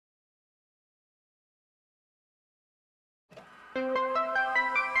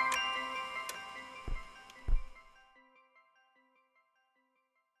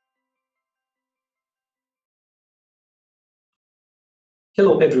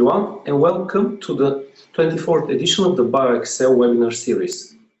Hello everyone and welcome to the 24th edition of the BioExcel webinar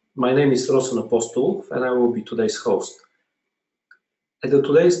series. My name is Rosan Apostolov and I will be today's host. At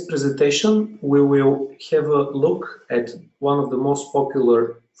today's presentation we will have a look at one of the most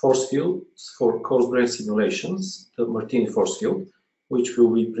popular force fields for coarse-grained simulations, the Martini force field, which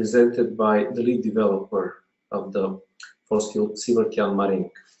will be presented by the lead developer of the force field, Sivertjan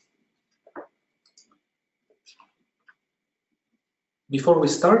Marink. Before we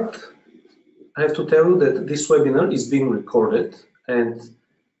start, I have to tell you that this webinar is being recorded, and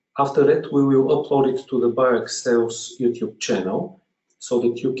after that we will upload it to the BioExcel's YouTube channel so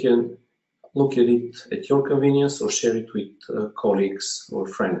that you can look at it at your convenience or share it with colleagues or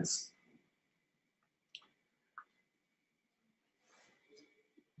friends.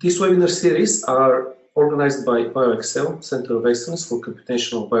 This webinar series are organized by BioExcel Center of Excellence for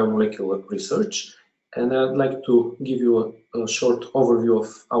Computational Biomolecular Research, and I'd like to give you a short overview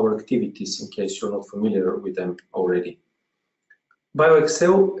of our activities in case you're not familiar with them already.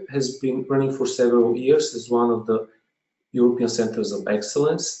 BioExcel has been running for several years as one of the European Centers of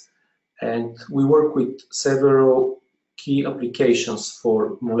Excellence, and we work with several key applications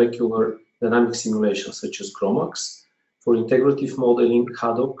for molecular dynamic simulations such as GROMACS, for integrative modeling,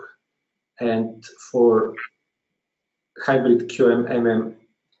 HADOC, and for hybrid QM-MM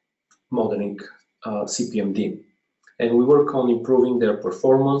modeling, CPMD, and we work on improving their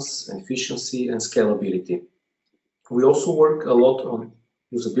performance, efficiency, and scalability. We also work a lot on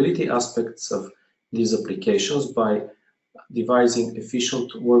usability aspects of these applications by devising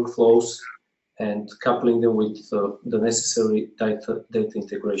efficient workflows and coupling them with the necessary data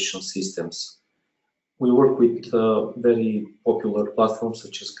integration systems. We work with very popular platforms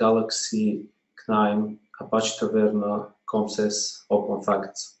such as Galaxy, KNIME, Apache Taverna, COMSES,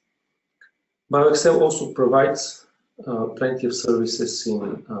 OpenFacts. BioExcel also provides plenty of services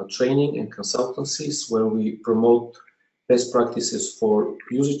in training and consultancies where we promote best practices for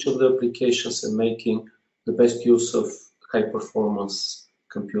usage of the applications and making the best use of high performance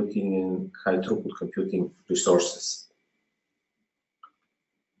computing and high throughput computing resources.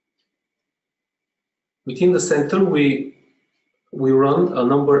 Within the center, we run a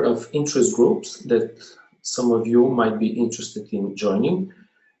number of interest groups that some of you might be interested in joining.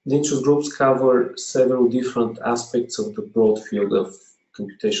 The interest groups cover several different aspects of the broad field of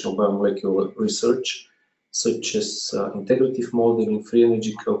computational biomolecular research, such as integrative modeling, free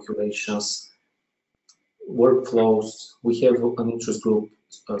energy calculations, workflows. We have an interest group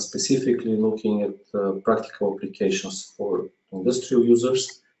specifically looking at practical applications for industrial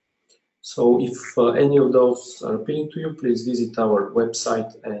users. So if any of those are appealing to you, please visit our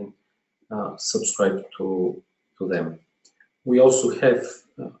website and subscribe to them. We also have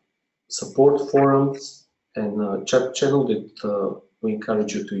support forums and chat channel that we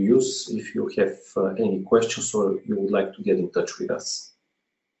encourage you to use if you have any questions or you would like to get in touch with us.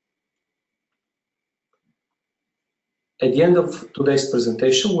 At the end of today's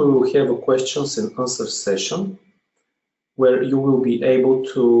presentation, we will have a questions and answers session where you will be able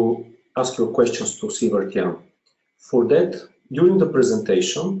to ask your questions to Sivertjan. For that, during the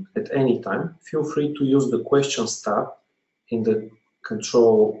presentation, at any time, feel free to use the questions tab in the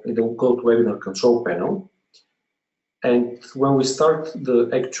GoToWebinar control panel. And when we start the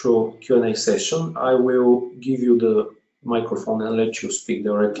actual Q&A session, I will give you the microphone and let you speak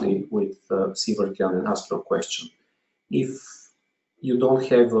directly with Sivertjan and ask your question. If you don't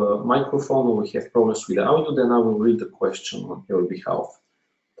have a microphone or we have problems with the audio, then I will read the question on your behalf.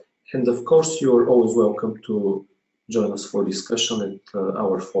 And of course, you are always welcome to join us for discussion at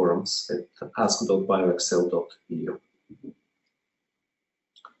our forums at ask.bioexcel.eu.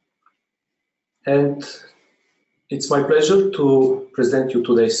 And it's my pleasure to present you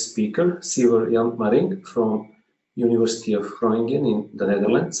today's speaker, Sivertjan Marink from University of Groningen in the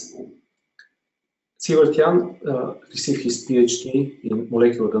Netherlands. Sivertjan received his PhD in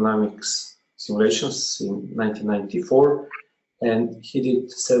molecular dynamics simulations in 1994, and he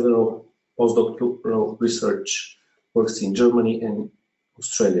did several postdoctoral research works in Germany and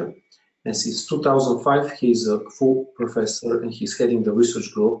Australia. And since 2005, he's a full professor and he's heading the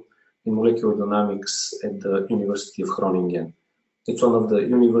research group in molecular dynamics at the University of Groningen. It's one of the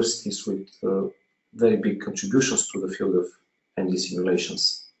universities with very big contributions to the field of ND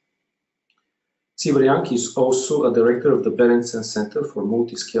simulations. Sivertjan is also a director of the Berendsen Center for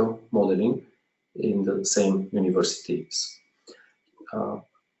Multiscale Modeling in the same universities.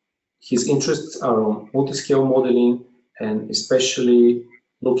 His interests are on multiscale modeling and especially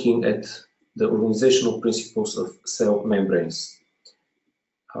looking at the organizational principles of cell membranes.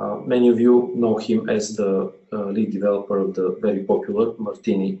 Many of you know him as the lead developer of the very popular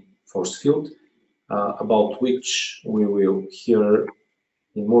Martini force field, about which we will hear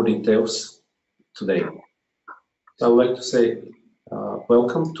in more details today. I would like to say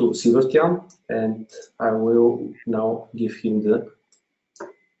welcome to Sivertjan, and I will now give him the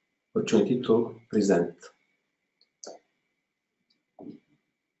opportunity to present.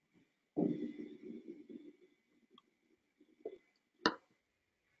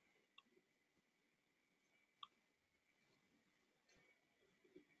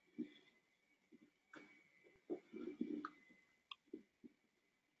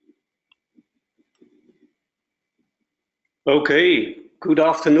 Okay, good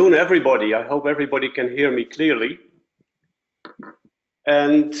afternoon, everybody. I hope everybody can hear me clearly.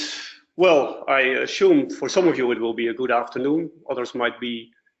 And well, I assume for some of you it will be a good afternoon. Others might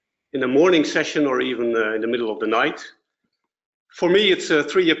be in a morning session or even in the middle of the night. For me, it's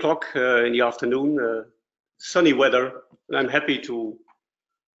 3 o'clock in the afternoon, sunny weather, and I'm happy to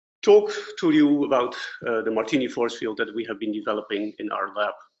talk to you about the Martini force field that we have been developing in our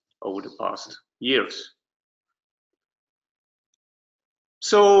lab over the past years.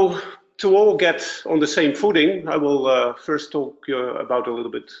 So to all get on the same footing, I will first talk about a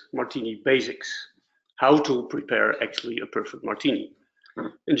little bit Martini basics, how to prepare actually a perfect Martini.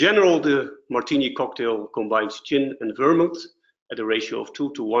 In general, the Martini cocktail combines gin and vermouth at a ratio of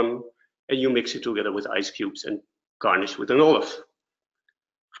 2 to 1, and you mix it together with ice cubes and garnish with an olive.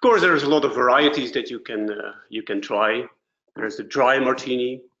 Of course, there's a lot of varieties that you can try. There's the dry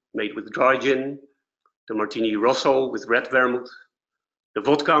Martini made with dry gin, the Martini Rosso with red vermouth, the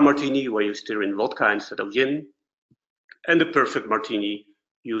vodka Martini where you stir in vodka instead of gin, and the perfect Martini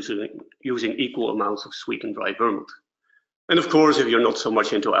using equal amounts of sweet and dry vermouth. And of course, if you're not so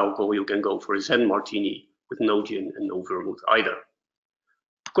much into alcohol, you can go for a Zen Martini with no gin and no vermouth either.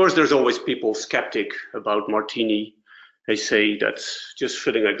 Of course, there's always people skeptic about Martini. They say that just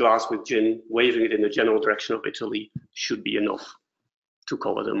filling a glass with gin, waving it in the general direction of Italy should be enough to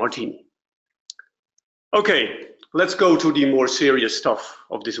call it a Martini. Okay, let's go to the more serious stuff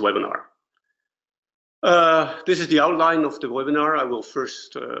of this webinar. This is the outline of the webinar. I will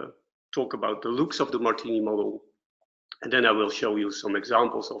first talk about the looks of the Martini model, and then I will show you some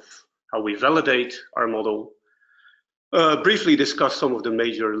examples of how we validate our model. Briefly discuss some of the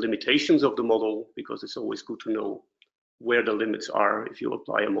major limitations of the model, because it's always good to know where the limits are if you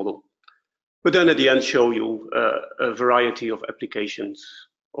apply a model. But then at the end show you a variety of applications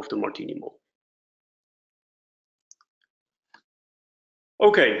of the Martini model.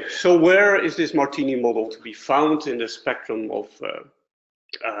 Okay, so where is this Martini model to be found in the spectrum of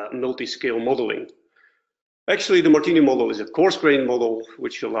multi-scale modeling? Actually, the Martini model is a coarse-grained model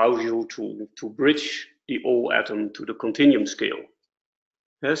which allows you to bridge the all atom to the continuum scale.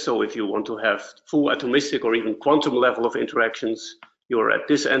 So if you want to have full atomistic or even quantum level of interactions, you're at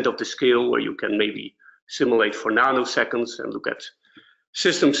this end of the scale where you can maybe simulate for nanoseconds and look at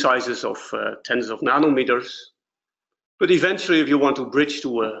system sizes of tens of nanometers. But eventually, if you want to bridge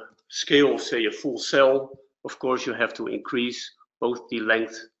to a scale of, say, a full cell, of course, you have to increase both the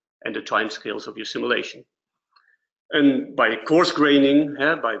length and the time scales of your simulation. And by coarse graining,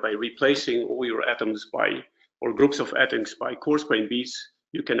 by replacing all your atoms or groups of atoms by coarse-grained beads,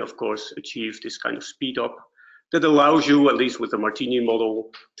 you can, of course, achieve this kind of speed up that allows you, at least with the Martini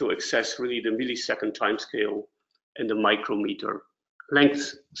model, to access really the millisecond time scale and the micrometer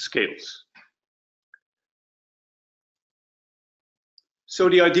length scales. So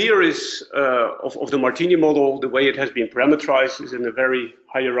the idea is of the Martini model, the way it has been parameterized is in a very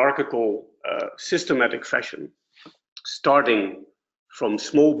hierarchical, systematic fashion, starting from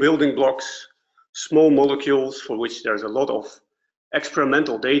small building blocks, small molecules for which there's a lot of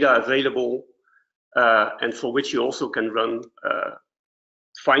experimental data available, and for which you also can run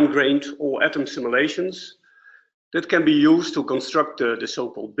fine-grained all atom simulations that can be used to construct the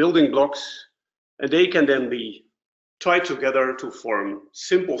so-called building blocks, and they can then be tied together to form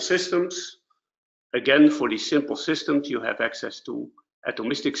simple systems. Again, for these simple systems, you have access to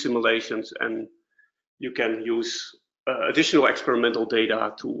atomistic simulations, and you can use additional experimental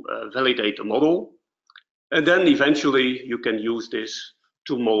data to validate the model. And then eventually you can use this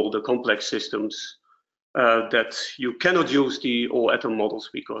to model the complex systems that you cannot use the all atom models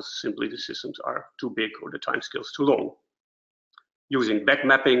because simply the systems are too big or the timescales too long. Using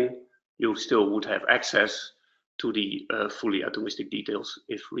backmapping, you still would have access to the fully atomistic details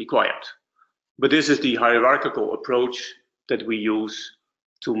if required. But this is the hierarchical approach that we use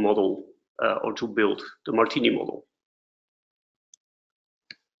to model or to build the Martini model.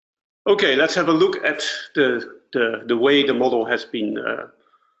 Okay, let's have a look at the way the model has been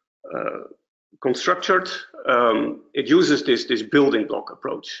constructed, it uses this building block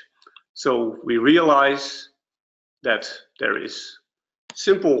approach. So we realize that there is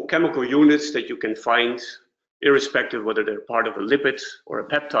simple chemical units that you can find irrespective whether they're part of a lipid or a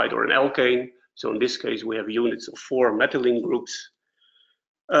peptide or an alkane. So in this case, we have units of 4 methylene groups.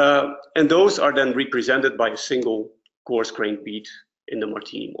 And those are then represented by a single coarse-grained bead in the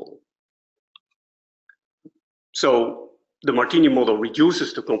Martini model. So the Martini model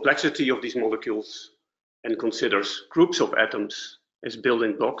reduces the complexity of these molecules and considers groups of atoms as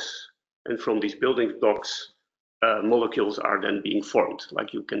building blocks. And from these building blocks, molecules are then being formed,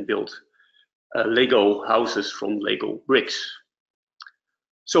 like you can build Lego houses from Lego bricks.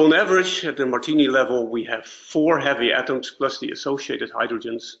 So on average, at the Martini level, we have 4 heavy atoms plus the associated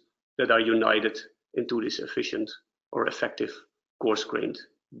hydrogens that are united into this efficient or effective coarse-grained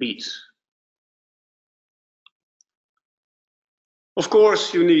beads. Of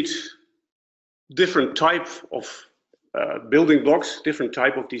course, you need different type of building blocks, different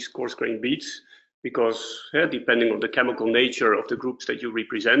type of these coarse-grained beads, because depending on the chemical nature of the groups that you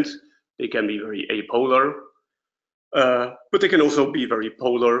represent, they can be very apolar, but they can also be very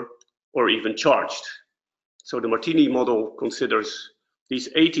polar or even charged. So the Martini model considers these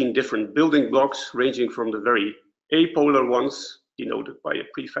 18 different building blocks, ranging from the very apolar ones, denoted by a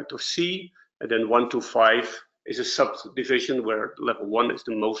prefix of C, and then 1 to 5 is a subdivision where level 1 is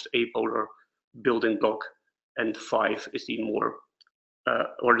the most apolar building block, and 5 is the more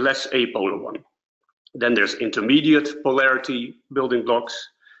or less apolar one. Then there's intermediate polarity building blocks,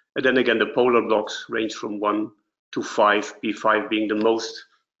 and then again the polar blocks range from 1 to 5, P5 being the most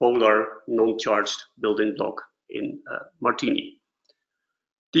polar non-charged building block in Martini.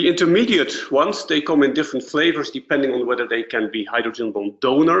 The intermediate ones, they come in different flavors depending on whether they can be hydrogen bond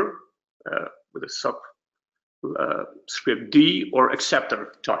donor with a subscript D or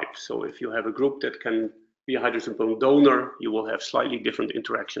acceptor type. So if you have a group that can be a hydrogen bond donor, you will have slightly different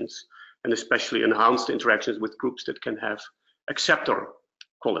interactions, and especially enhanced interactions with groups that can have acceptor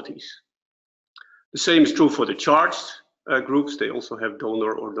qualities. The same is true for the charged groups. They also have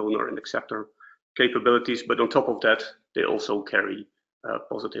donor or donor and acceptor capabilities, but on top of that, they also carry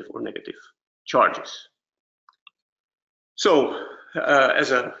positive or negative charges. So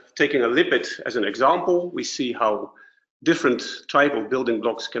taking a lipid as an example, we see how different type of building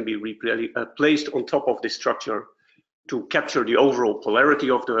blocks can be placed on top of this structure to capture the overall polarity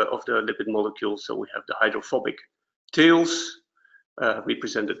of the lipid molecule. So we have the hydrophobic tails,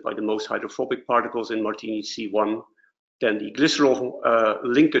 represented by the most hydrophobic particles in Martini C1. Then the glycerol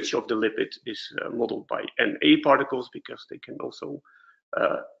linkage of the lipid is modeled by Na particles because they can also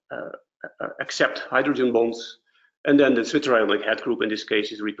accept hydrogen bonds. And then the zwitterionic head group in this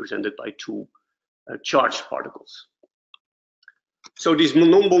case is represented by 2 charged particles. So these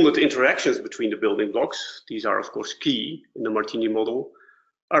non-bonded interactions between the building blocks, these are of course key in the Martini model,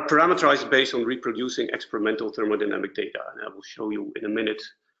 are parameterized based on reproducing experimental thermodynamic data. And I will show you in a minute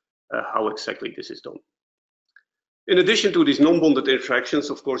how exactly this is done. In addition to these non-bonded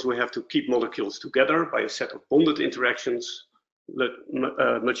interactions, of course, we have to keep molecules together by a set of bonded interactions,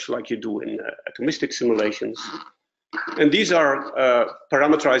 much like you do in atomistic simulations. And these are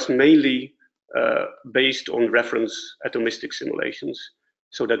parameterized mainly based on reference atomistic simulations,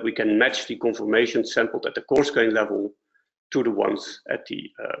 so that we can match the conformation sampled at the coarse-grained level to the ones at the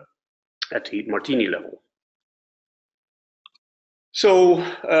Martini level. So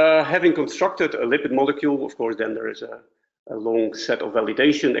having constructed a lipid molecule, of course, then there is a long set of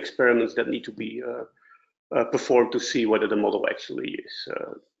validation experiments that need to be performed to see whether the model actually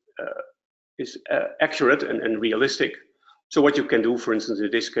is accurate and realistic. So what you can do, for instance,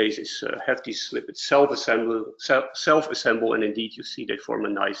 in this case, is have these lipids self-assemble, and indeed you see they form a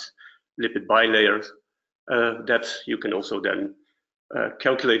nice lipid bilayer that you can also then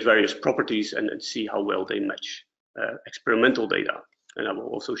calculate various properties and see how well they match experimental data. And I will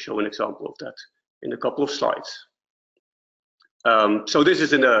also show an example of that in a couple of slides. So this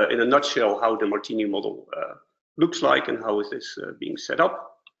is in a nutshell how the Martini model looks like and how is this being set up.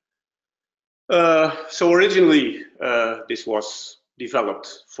 So originally this was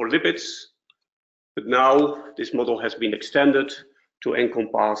developed for lipids, but now this model has been extended to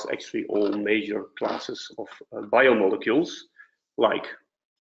encompass actually all major classes of biomolecules like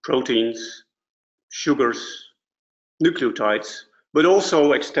proteins, sugars, nucleotides, but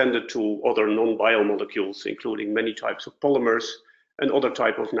also extended to other non-biomolecules, including many types of polymers and other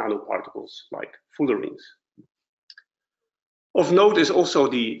types of nanoparticles like fullerenes. Of note is also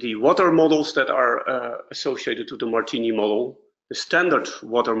the water models that are associated to the Martini model. The standard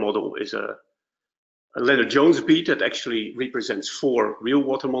water model is a Lennard-Jones bead that actually represents 4 real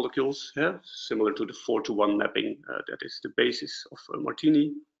water molecules, similar to the 4-to-1 mapping that is the basis of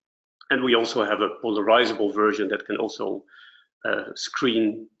Martini. And we also have a polarizable version that can also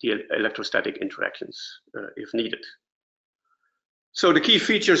screen the electrostatic interactions if needed. So the key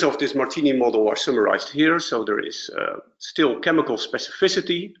features of this Martini model are summarized here. So there is still chemical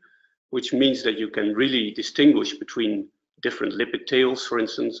specificity, which means that you can really distinguish between different lipid tails, for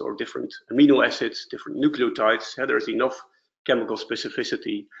instance, or different amino acids, different nucleotides. There's enough chemical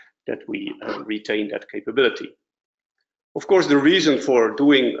specificity that we retain that capability. Of course, the reason for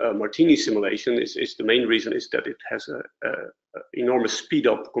doing a Martini simulation is the main reason is that it has an enormous speed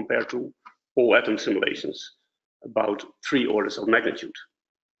up compared to all atom simulations, about 3 orders of magnitude.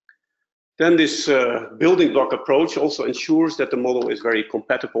 Then this building block approach also ensures that the model is very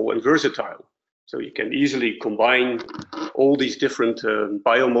compatible and versatile. So you can easily combine all these different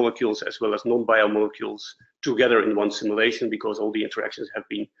biomolecules as well as non-biomolecules together in one simulation because all the interactions have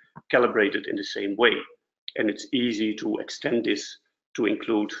been calibrated in the same way. And it's easy to extend this to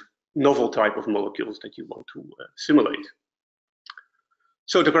include novel type of molecules that you want to simulate.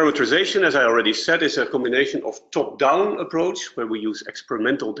 So the parameterization, as I already said, is a combination of top-down approach where we use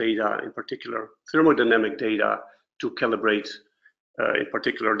experimental data, in particular thermodynamic data, to calibrate in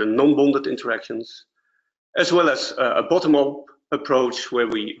particular the non-bonded interactions, as well as a bottom-up approach where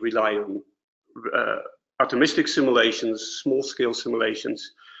we rely on atomistic simulations, small-scale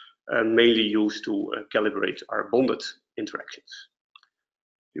simulations, mainly used to calibrate our bonded interactions.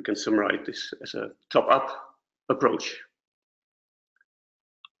 You can summarize this as a top-up approach.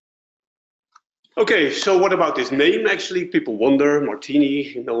 Okay, so what about this name? Actually, people wonder,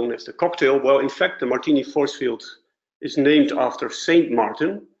 Martini, known as the cocktail. Well, in fact, the Martini force field is named after Saint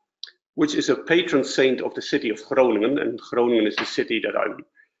Martin, which is a patron saint of the city of Groningen. And Groningen is the city that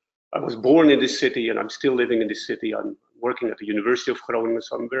I was born in this city, and I'm still living in this city. I'm working at the University of Groningen,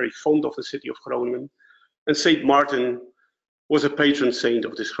 so I'm very fond of the city of Groningen. And Saint Martin was a patron saint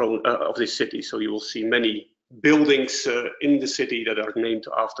of this city. So you will see many buildings in the city that are named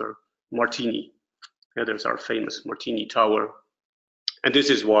after Martini. Yeah, there's our famous Martini Tower. And this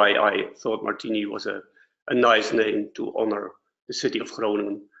is why I thought Martini was a nice name to honor the city of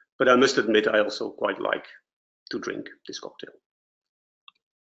Groningen. But I must admit, I also quite like to drink this cocktail.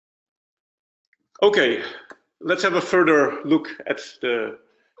 Okay, let's have a further look at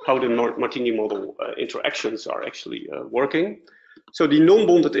how the Martini model interactions are actually working. So the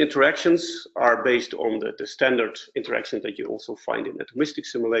non-bonded interactions are based on the standard interactions that you also find in atomistic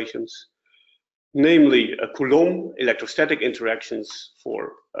simulations, namely Coulomb electrostatic interactions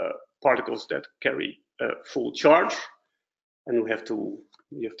for particles that carry full charge. And we have to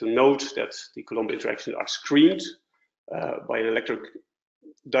note that the Coulomb interactions are screened by an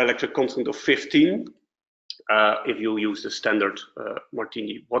dielectric constant of 15 if you use the standard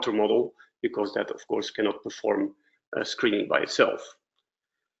Martini water model, because that of course cannot perform screening by itself.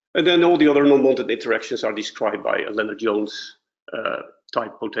 And then all the other non-bonded interactions are described by a Lennard-Jones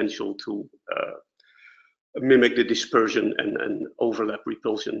type potential to mimic the dispersion and overlap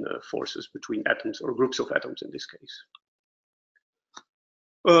repulsion forces between atoms or groups of atoms in this case.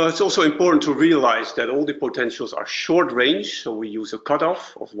 It's also important to realize that all the potentials are short range, so we use a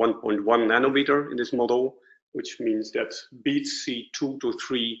cutoff of 1.1 nanometer in this model, which means that beads see 2 to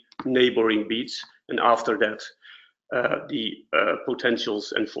 3 neighboring beads, and after that the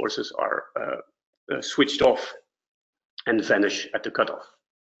potentials and forces are switched off and vanish at the cutoff.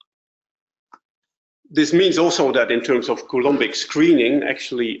 This means also that in terms of Coulombic screening,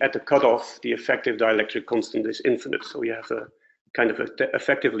 actually at the cutoff, the effective dielectric constant is infinite. So you have a kind of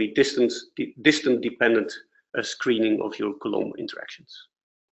effectively distant dependent screening of your Coulomb interactions.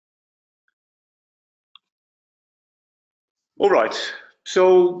 All right,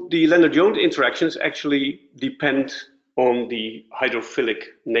 so the Lennard-Jones interactions actually depend on the hydrophilic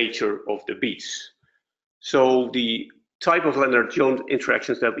nature of the beads. So the type of Lennard-Jones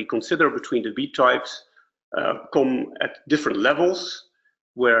interactions that we consider between the bead types come at different levels,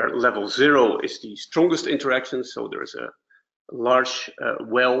 where level 0 is the strongest interaction. So there's a large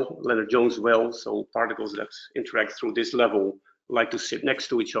well, Lennard-Jones well, so particles that interact through this level like to sit next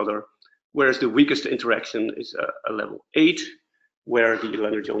to each other, whereas the weakest interaction is a level 8, where the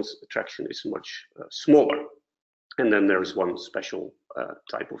Lennard-Jones attraction is much smaller. And then there is one special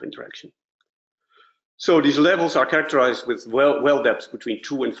type of interaction. So these levels are characterized with well depths between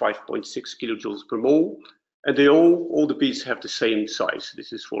 2 and 5.6 kilojoules per mole, and they all the beads have the same size.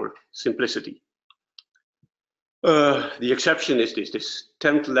 This is for simplicity. The exception is this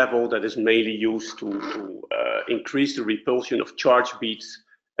 10th level that is mainly used to increase the repulsion of charged beads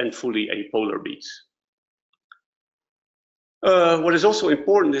and fully apolar beads. What is also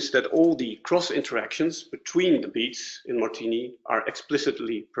important is that all the cross interactions between the beads in Martini are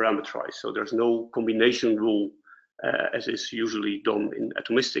explicitly parameterized. So there's no combination rule as is usually done in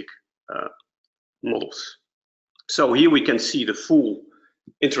atomistic models. So here we can see the full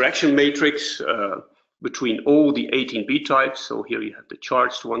interaction matrix between all the 18 bead types. So here you have the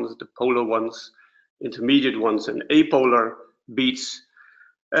charged ones, the polar ones, intermediate ones, and apolar beads.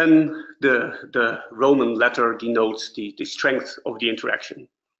 And the Roman letter denotes the strength of the interaction.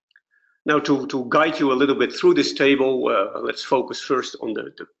 Now, to guide you a little bit through this table, let's focus first on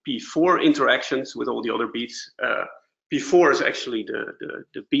the P4 interactions with all the other beads. P4 is actually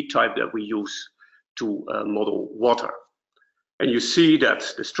the bead type that we use to model water. And you see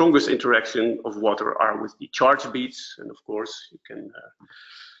that the strongest interaction of water are with the charged beads. And of course, you can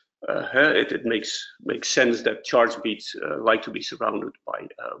it makes sense that charged beads like to be surrounded by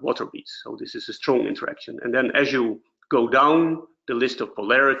water beads. So this is a strong interaction. And then as you go down the list of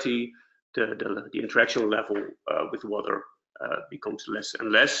polarity, the interaction level with water becomes less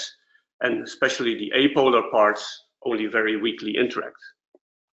and less. And especially the apolar parts only very weakly interact.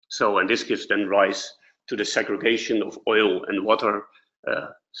 So, and this gives then rise to the segregation of oil and water.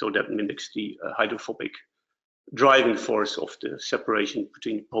 So that mimics the hydrophobic driving force of the separation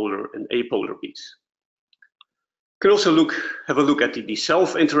between polar and apolar beads. You can also have a look at the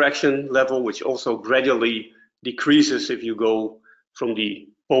self-interaction level, which also gradually decreases if you go from the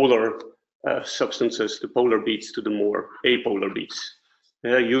polar substances, the polar beads, to the more apolar beads.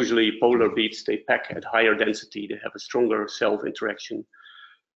 Usually polar beads, they pack at higher density, they have a stronger self-interaction,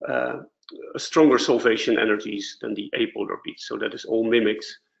 stronger solvation energies than the apolar beads. So that is all mimicked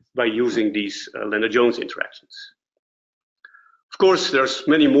by using these Lennard-Jones interactions. Of course, there's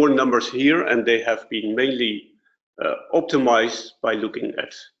many more numbers here, and they have been mainly optimized by looking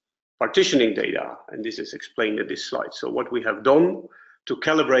at partitioning data, and this is explained in this slide. So what we have done to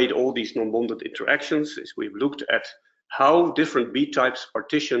calibrate all these non-bonded interactions is we've looked at how different bead types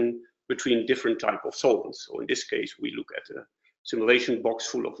partition between different type of solvents. So in this case, we look at a simulation box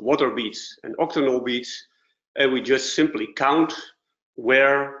full of water beads and octanol beads, and we just simply count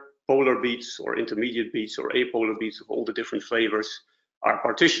where polar beads or intermediate beads or apolar beads of all the different flavors are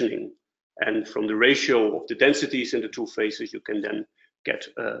partitioning. And from the ratio of the densities in the two phases, you can then get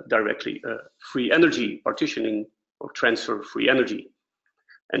directly free energy partitioning or transfer free energy.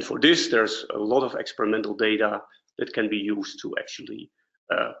 And for this, there's a lot of experimental data that can be used to actually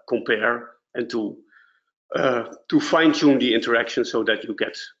compare and to fine-tune the interaction so that you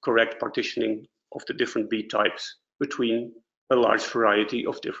get correct partitioning of the different bead types between a large variety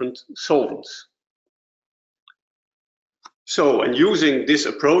of different solvents. So, and using this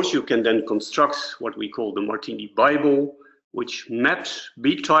approach, you can then construct what we call the Martini Bible, which maps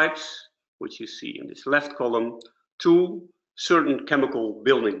bead types, which you see in this left column, to certain chemical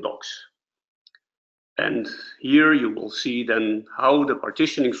building blocks. And here you will see then how the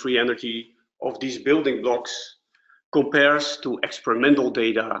partitioning free energy of these building blocks compares to experimental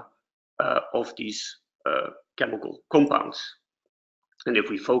data of these chemical compounds. And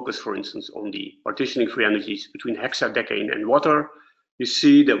if we focus, for instance, on the partitioning free energies between hexadecane and water, you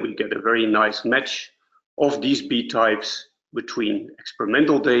see that we get a very nice match of these bead types between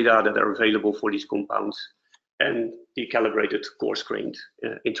experimental data that are available for these compounds and the calibrated coarse-grained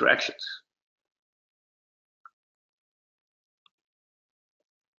interactions.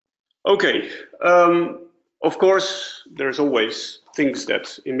 Okay, of course, there's always things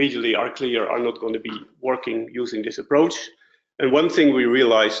that immediately are clear are not going to be working using this approach. And one thing we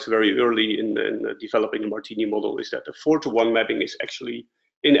realized very early in developing the Martini model is that the 4-to-1 mapping is actually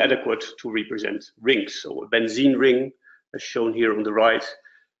inadequate to represent rings. So a benzene ring, as shown here on the right,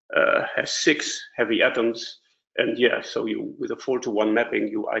 has 6 heavy atoms. And yeah, so you, with a 4-to-1 mapping,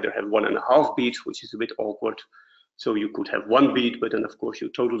 you either have 1.5 beads, which is a bit awkward. So you could have 1 bead, but then of course you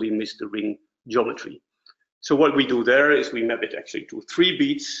totally miss the ring geometry. So what we do there is we map it actually to 3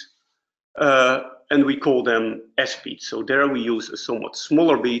 beads, and we call them S beads. So there we use a somewhat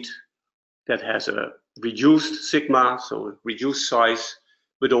smaller bead that has a reduced sigma, so a reduced size,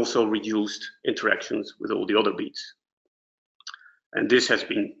 but also reduced interactions with all the other beads. And this has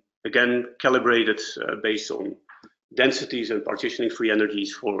been, again, calibrated based on densities and partitioning free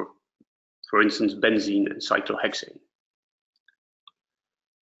energies for instance, benzene and cyclohexane.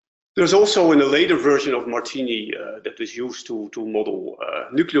 There's also in a later version of Martini that is used to model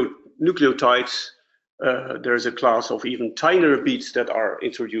nucleotides, there's a class of even tinier beads that are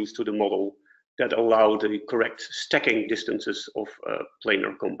introduced to the model that allow the correct stacking distances of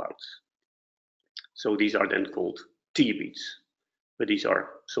planar compounds. So these are then called T beads, but these are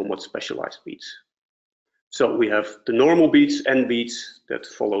somewhat specialized beads. So we have the normal beads, N beads, that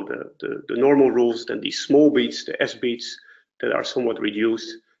follow the normal rules, then these small beads, the S beads, that are somewhat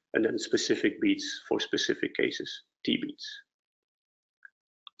reduced, and then specific beads for specific cases, T beads.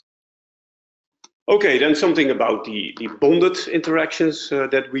 Okay, then something about the bonded interactions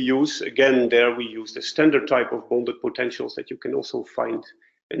that we use. Again, there we use the standard type of bonded potentials that you can also find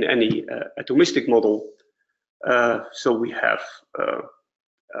in any atomistic model. So we have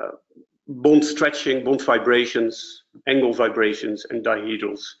bond stretching, bond vibrations, angle vibrations, and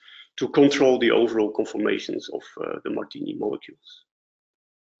dihedrals to control the overall conformations of the Martini molecules.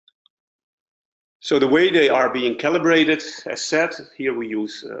 So the way they are being calibrated, as said, here we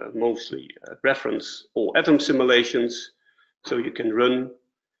use mostly reference all atom simulations. So you can run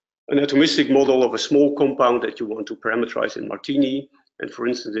an atomistic model of a small compound that you want to parameterize in Martini. And for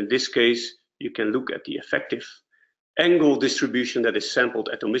instance, in this case, you can look at the effective angle distribution that is sampled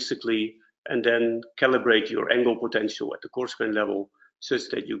atomistically, and then calibrate your angle potential at the coarse-grained level such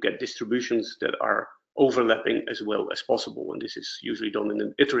that you get distributions that are overlapping as well as possible. And this is usually done in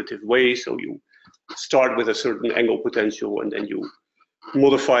an iterative way. So you start with a certain angle potential and then you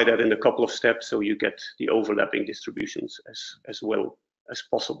modify that in a couple of steps so you get the overlapping distributions as well as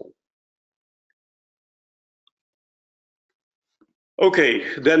possible. Okay,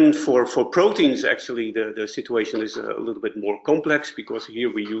 then for proteins, actually, the situation is a little bit more complex, because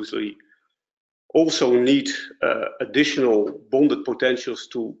here we usually also need additional bonded potentials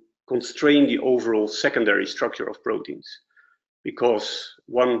to constrain the overall secondary structure of proteins. Because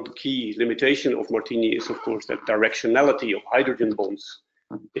one key limitation of Martini is, of course, that directionality of hydrogen bonds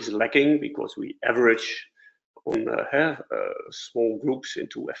is lacking, because we average on small groups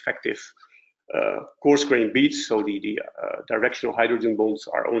into effective coarse-grained beads, so the directional hydrogen bonds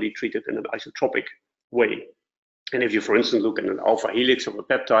are only treated in an isotropic way. And if you, for instance, look at an alpha helix of a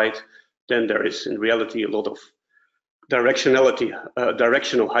peptide, then there is in reality a lot of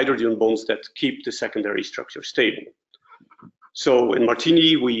directional hydrogen bonds that keep the secondary structure stable. So in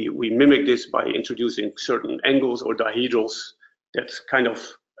Martini, we mimic this by introducing certain angles or dihedrals that kind of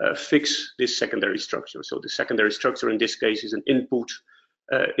fix this secondary structure. So the secondary structure in this case is an input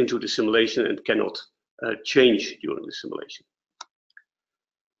into the simulation and cannot change during the simulation.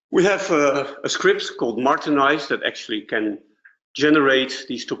 We have a script called Martinize that actually can generate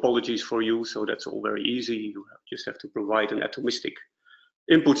these topologies for you. So that's all very easy. You just have to provide an atomistic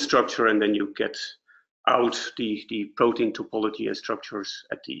input structure, and then you get out the protein topology and structures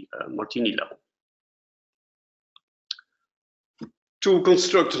at the Martini level. To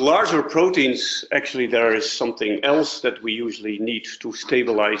construct larger proteins, actually there is something else that we usually need to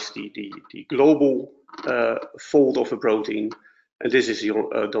stabilize the global fold of a protein, and this is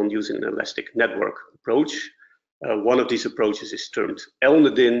done using an elastic network approach. One of these approaches is termed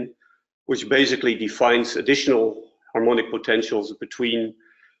L-nadin, which basically defines additional harmonic potentials between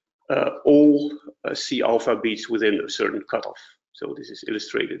all C alpha beads within a certain cutoff. So this is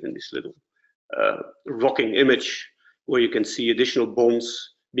illustrated in this little rocking image, where you can see additional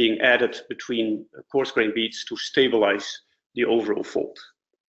bonds being added between coarse-grained beads to stabilize the overall fold.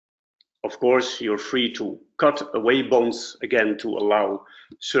 Of course, you're free to cut away bonds again to allow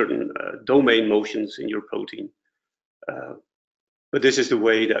certain domain motions in your protein. But this is the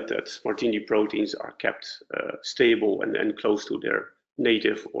way that Martini proteins are kept stable and close to their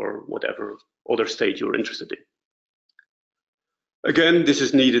native or whatever other state you're interested in. Again, this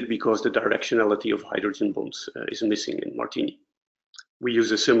is needed because the directionality of hydrogen bonds is missing in Martini. We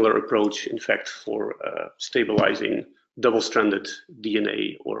use a similar approach, in fact, for stabilizing double-stranded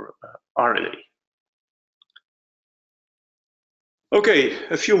DNA or RNA. Okay,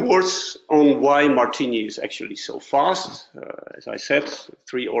 a few words on why Martini is actually so fast. As I said,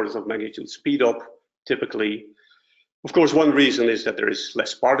 3 orders of magnitude speed up, typically. Of course, one reason is that there is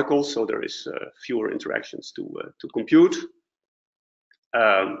less particles, so there is fewer interactions to compute.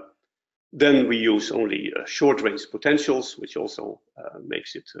 Then we use only short-range potentials, which also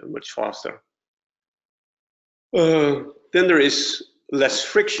makes it much faster. Then there is less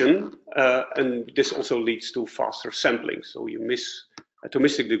friction, and this also leads to faster sampling. So you miss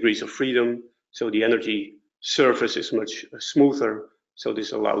atomistic degrees of freedom, so the energy surface is much smoother. So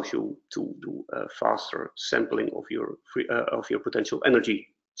this allows you to do faster sampling of your potential energy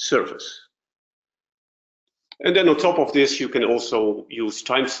surface. And then on top of this, you can also use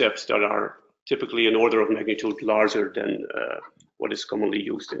time steps that are typically an order of magnitude larger than what is commonly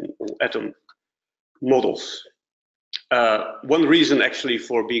used in atom models. One reason actually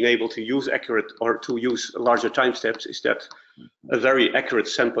for being able to use accurate or to use larger time steps is that a very accurate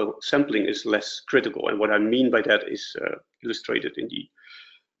sampling is less critical. And what I mean by that is illustrated in the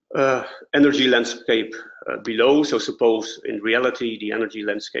energy landscape below. So suppose in reality the energy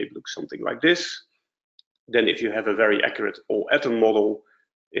landscape looks something like this. Then if you have a very accurate all-atom model,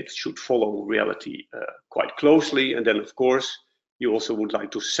 it should follow reality quite closely. And then of course, you also would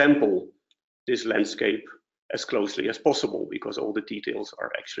like to sample this landscape as closely as possible because all the details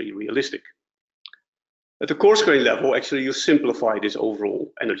are actually realistic. At the coarse grain level, actually you simplify this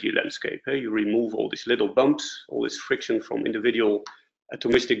overall energy landscape. You remove all these little bumps, all this friction from individual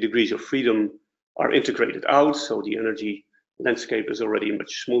atomistic degrees of freedom are integrated out. So the energy landscape is already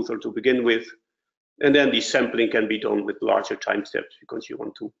much smoother to begin with. And then the sampling can be done with larger time steps because you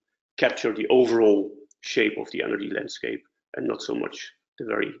want to capture the overall shape of the energy landscape and not so much the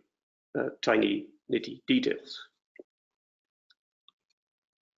very tiny nitty details.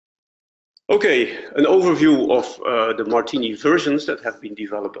 Okay, an overview of the Martini versions that have been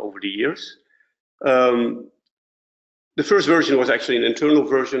developed over the years. The first version was actually an internal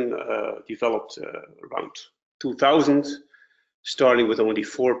version developed around 2000. Starting with only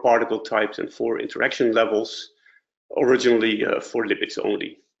 4 particle types and 4 interaction levels, originally for lipids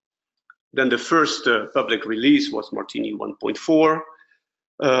only. Then the first public release was Martini 1.4,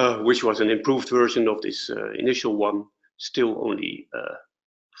 which was an improved version of this initial one, still only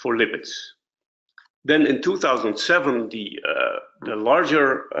for lipids. Then in 2007, the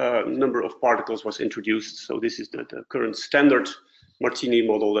larger number of particles was introduced. So this is the current standard Martini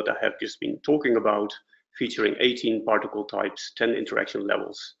model that I have just been talking about, featuring 18 particle types, 10 interaction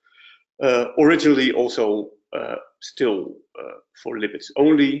levels. Originally also still for lipids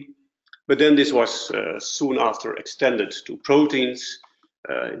only, but then this was soon after extended to proteins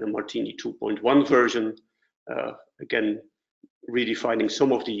in the Martini 2.1 version, again redefining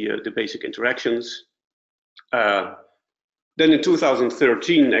some of the basic interactions. Then in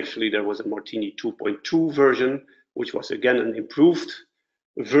 2013, actually, there was a Martini 2.2 version, which was again an improved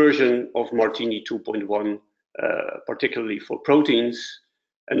version of Martini 2.1, particularly for proteins,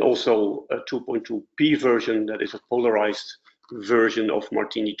 and also a 2.2p version that is a polarized version of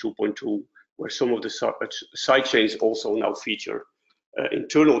Martini 2.2, where some of the side chains also now feature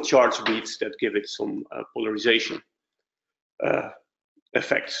internal charge beads that give it some polarization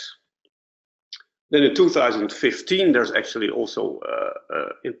effects. Then in 2015, there's actually also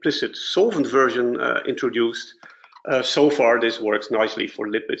implicit solvent version introduced. So far, this works nicely for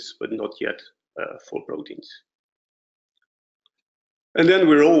lipids, but not yet for proteins. And then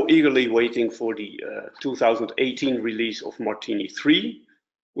we're all eagerly waiting for the 2018 release of Martini 3,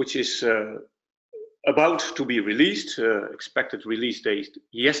 which is about to be released. Expected release date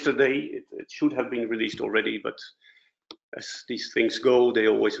yesterday. It should have been released already, but as these things go, they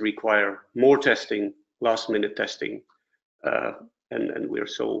always require more testing, last-minute testing, and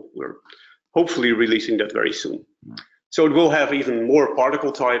we're hopefully releasing that very soon. So it will have even more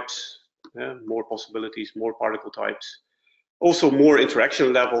particle types, more possibilities, more particle types. Also more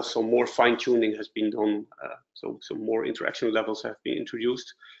interaction levels, so more fine-tuning has been done, so more interaction levels have been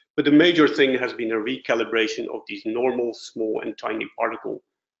introduced. But the major thing has been a recalibration of these normal, small, and tiny particle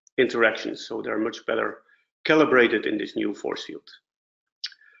interactions, so they're much better calibrated in this new force field.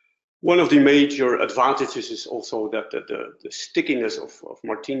 One of the major advantages is also that the stickiness of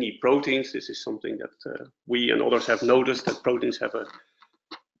Martini proteins. This is something that we and others have noticed, that proteins have a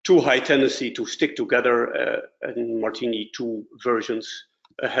too high tendency to stick together, and Martini 2 versions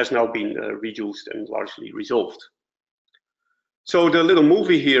has now been reduced and largely resolved. So the little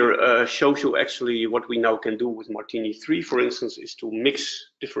movie here shows you actually what we now can do with Martini 3, for instance, is to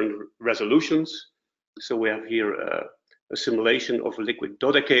mix different resolutions. So we have here a simulation of a liquid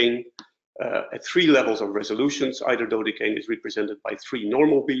dodecane at 3 levels of resolutions. Either dodecane is represented by 3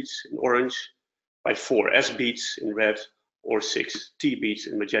 normal beads in orange, by 4 S beads in red, or 6 T beads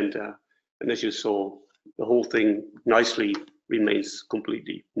in magenta. And as you saw, the whole thing nicely remains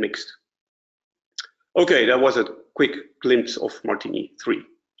completely mixed. Okay, that was a quick glimpse of Martini 3.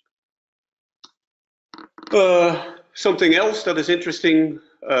 Something else that is interesting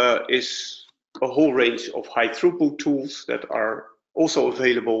is a whole range of high throughput tools that are also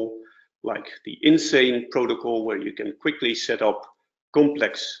available, like the Insane protocol, where you can quickly set up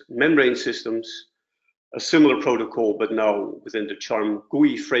complex membrane systems. A similar protocol, but now within the Charm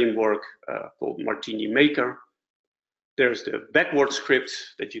GUI framework called Martini Maker. There's the backward script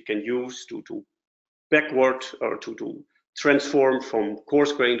that you can use to backward or to transform from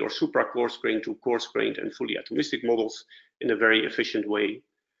coarse-grained or supra-coarse-grained to coarse-grained and fully atomistic models in a very efficient way.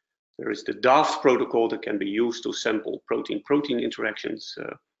 There is the DAFT protocol that can be used to sample protein-protein interactions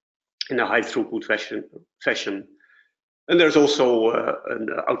in a high throughput fashion. And there's also an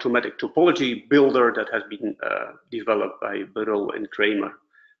automatic topology builder that has been developed by Barreau and Kramer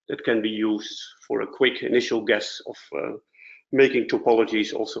that can be used for a quick initial guess of making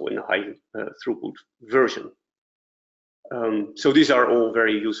topologies also in a high throughput version. So these are all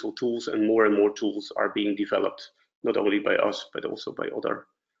very useful tools, and more tools are being developed, not only by us, but also by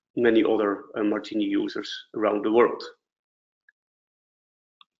many other Martini users around the world.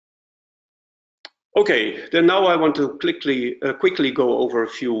 Okay, then now I want to quickly go over a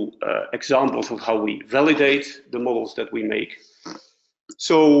few examples of how we validate the models that we make.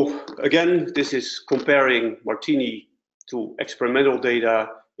 So again, this is comparing Martini to experimental data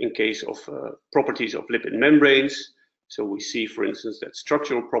in case of properties of lipid membranes. So we see, for instance, that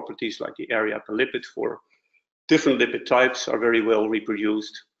structural properties like the area per lipid for different lipid types are very well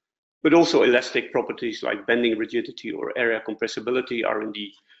reproduced, but also elastic properties like bending rigidity or area compressibility are in the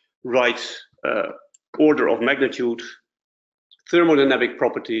right order of magnitude. Thermodynamic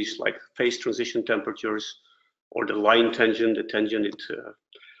properties like phase transition temperatures or the line tension, the tension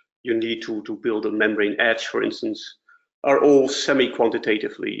you need to build a membrane edge, for instance, are all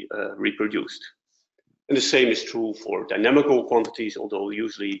semi-quantitatively reproduced. And the same is true for dynamical quantities, although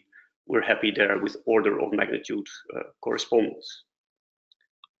usually we're happy there with order of magnitude correspondence.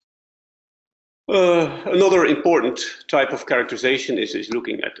 Another important type of characterization is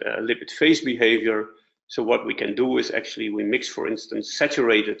looking at lipid phase behavior. So what we can do is actually we mix, for instance,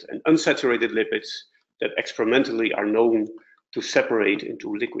 saturated and unsaturated lipids that experimentally are known to separate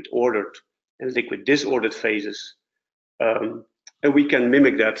into liquid ordered and liquid disordered phases. And we can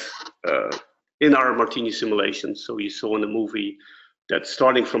mimic that in our Martini simulations. So you saw in the movie that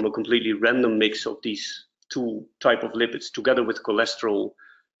starting from a completely random mix of these two types of lipids together with cholesterol,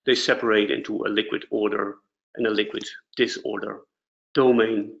 they separate into a liquid order and a liquid disorder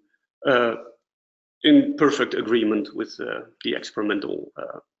domain in perfect agreement with the experimental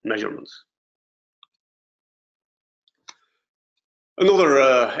measurements.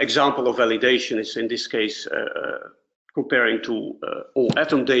 Another example of validation is in this case comparing to all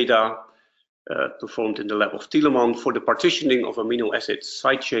atom data performed in the lab of Thielemann for the partitioning of amino acid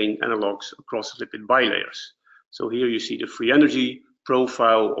side chain analogs across lipid bilayers. So here you see the free energy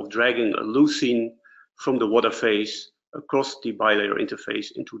profile of dragging a leucine from the water phase across the bilayer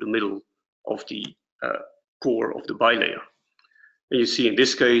interface into the middle of the core of the bilayer. And you see in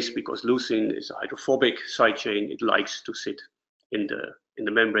this case, because leucine is a hydrophobic side chain, it likes to sit in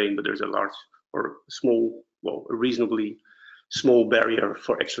the membrane, but there's a large or small, well, a reasonably small barrier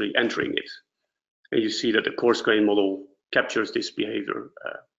for actually entering it. And you see that the coarse-grained model captures this behavior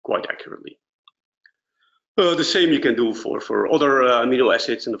quite accurately. The same you can do for other amino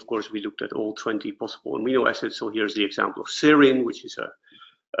acids, and of course we looked at all 20 possible amino acids. So here's the example of serine, which is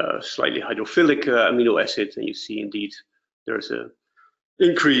a slightly hydrophilic amino acid, and you see indeed there's an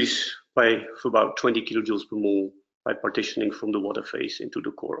increase of about 20 kilojoules per mole by partitioning from the water phase into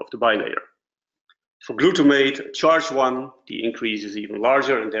the core of the bilayer. For glutamate, a charged one, the increase is even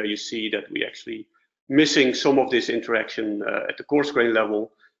larger, and there you see that we actually missing some of this interaction at the coarse grain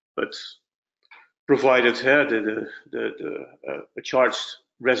level, but provided a charged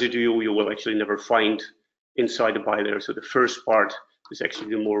residue you will actually never find inside the bilayer. So the first part is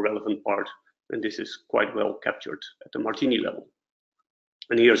actually the more relevant part, and this is quite well captured at the Martini level.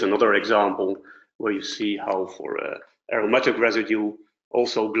 And here's another example where you see how for aromatic residue,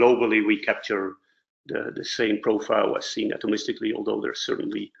 also globally we capture the same profile as seen atomistically, although there's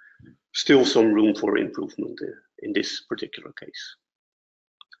certainly still some room for improvement in this particular case.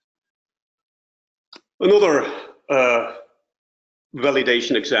 Another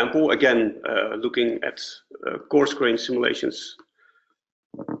validation example, again, looking at coarse-grained simulations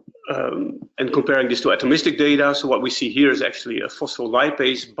and comparing this to atomistic data. So what we see here is actually a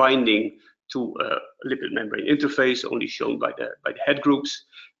phospholipase binding to a lipid membrane interface, only shown by the head groups.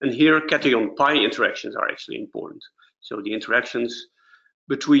 And here, cation pi interactions are actually important. So the interactions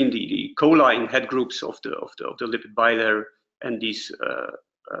between the choline head groups of the lipid bilayer and these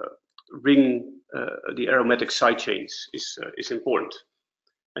the aromatic side chains is important.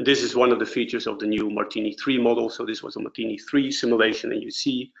 And this is one of the features of the new Martini 3 model. So this was a Martini 3 simulation, and you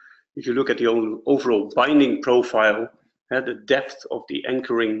see, if you look at the overall binding profile, the depth of the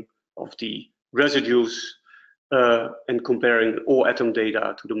anchoring of the residues, and comparing all atom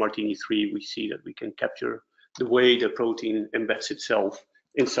data to the Martini 3, we see that we can capture the way the protein embeds itself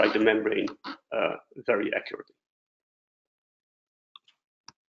inside the membrane very accurately.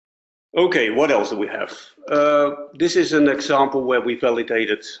 Okay, what else do we have? This is an example where we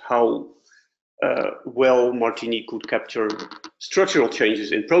validated how well Martini could capture structural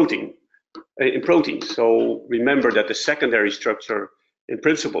changes in proteins. So remember that the secondary structure in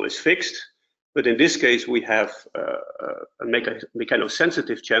principle is fixed, But in this case, we have a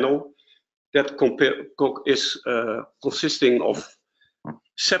mechanosensitive channel that is consisting of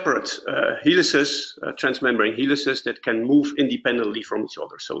separate helices, transmembrane helices that can move independently from each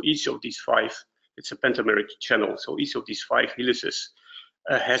other. So each of these 5, it's a pentameric channel, so each of these 5 helices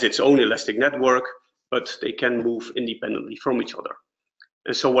has its own elastic network, but they can move independently from each other.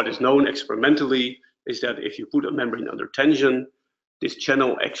 And so what is known experimentally is that if you put a membrane under tension, this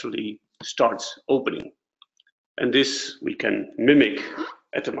channel actually starts opening. And this we can mimic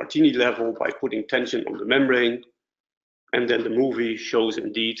at the Martini level by putting tension on the membrane. And then the movie shows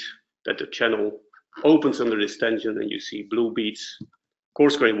indeed that the channel opens under this tension, and you see blue beads,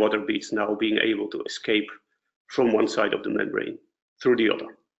 coarse-grained water beads, now being able to escape from one side of the membrane through the other.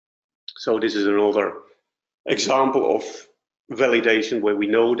 So this is another example of validation where we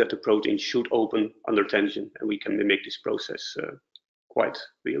know that the protein should open under tension, and we can mimic this process quite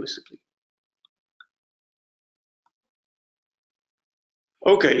realistically.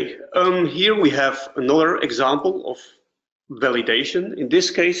 Okay, here we have another example of validation. In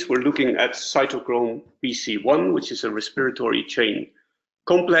this case, we're looking at cytochrome BC1, which is a respiratory chain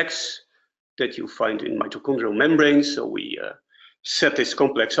complex that you find in mitochondrial membranes. So we set this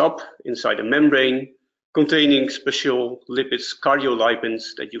complex up inside a membrane containing special lipids,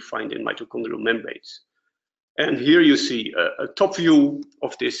 cardiolipins, that you find in mitochondrial membranes. And here you see a top view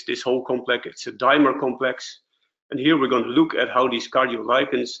of this whole complex. It's a dimer complex. And here we're going to look at how these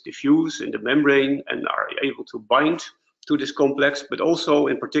cardiolipins diffuse in the membrane and are able to bind to this complex, but also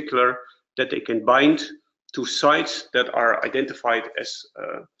in particular that they can bind to sites that are identified as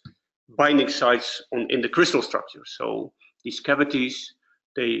binding sites in the crystal structure. So these cavities,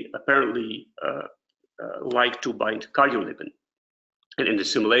 they apparently like to bind cardiolipin. And in the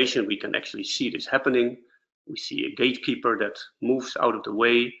simulation, we can actually see this happening. We see a gatekeeper that moves out of the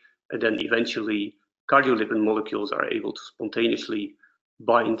way, and then eventually cardiolipin molecules are able to spontaneously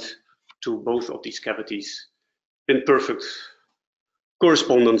bind to both of these cavities in perfect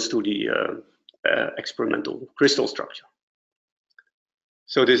correspondence to the experimental crystal structure.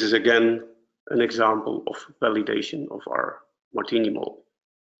 So this is again an example of validation of our Martini model.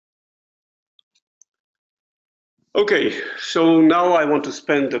 Okay, so now I want to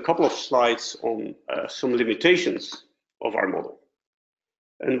spend a couple of slides on some limitations of our model.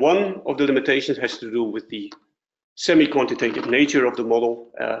 And one of the limitations has to do with the semi-quantitative nature of the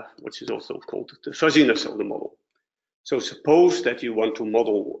model, which is also called the fuzziness of the model. So suppose that you want to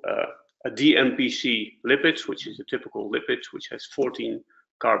model a DMPC lipid, which is a typical lipid, which has 14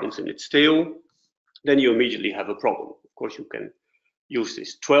 carbons in its tail, then you immediately have a problem. Of course, you can use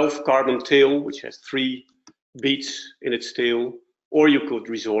this 12 carbon tail, which has 3 beads in its tail, or you could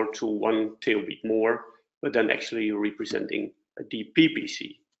resort to 1 tail bead more, but then actually you're representing a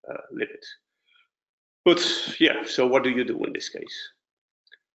DPPC lipid. But yeah, so what do you do in this case?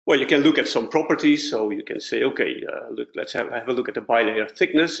 Well, you can look at some properties. So you can say, okay, look, let's have a look at the bilayer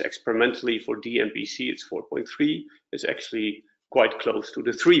thickness. Experimentally for DMPC, it's 4.3. It's actually quite close to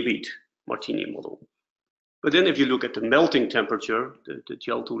the 3-bead Martini model. But then if you look at the melting temperature, the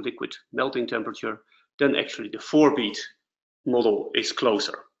gel to liquid melting temperature, then actually the 4-bead model is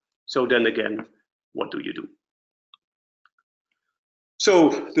closer. So then again, what do you do?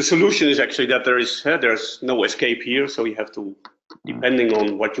 So the solution is actually that there's no escape here. So you have to, depending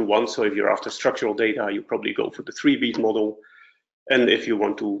on what you want. So if you're after structural data, you probably go for the 3-bead model. And if you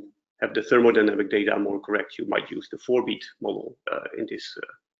want to have the thermodynamic data more correct, you might use the 4-bead model in this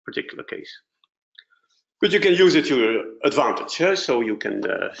particular case. But you can use it to your advantage. So you can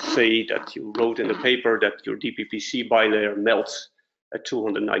say that you wrote in the paper that your DPPC bilayer melts at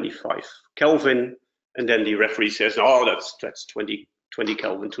 295 Kelvin. And then the referee says, oh, that's 20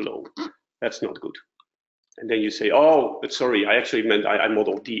 Kelvin too low. That's not good. And then you say, oh, but sorry, I actually meant I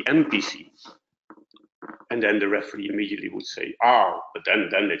modeled DMPC. And then the referee immediately would say, but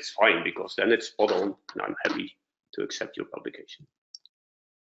then it's fine, because then it's spot on, and I'm happy to accept your publication.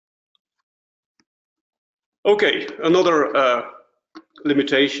 Okay, another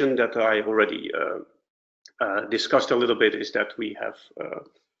limitation that I already discussed a little bit is that we have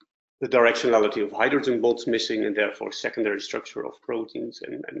the directionality of hydrogen bonds missing, and therefore secondary structure of proteins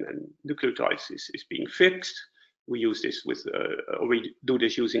and nucleotides is being fixed. We use this with, we do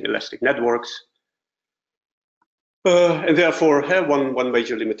this using elastic networks. And therefore, one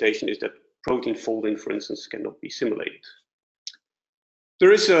major limitation is that protein folding, for instance, cannot be simulated.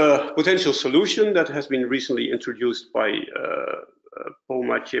 There is a potential solution that has been recently introduced by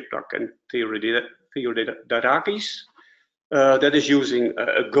Poma, Chiprak, and Theodorakis. That is using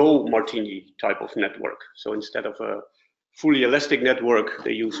a Go Martini type of network. So instead of fully elastic network,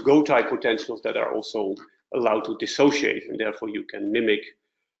 they use Go-type potentials that are also allowed to dissociate, and therefore you can mimic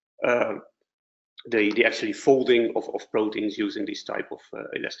the actually folding of proteins using these type of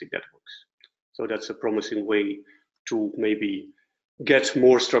elastic networks. So that's a promising way to maybe get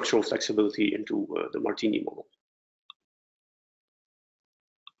more structural flexibility into the Martini model.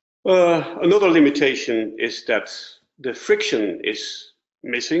 Another limitation is that the friction is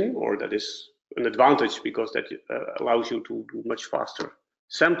missing, or that is an advantage because that allows you to do much faster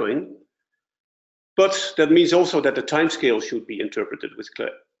sampling. But that means also that the timescale should be interpreted with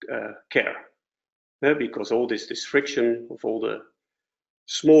care, because all this friction of all the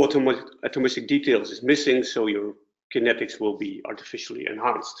small atomistic details is missing, so your kinetics will be artificially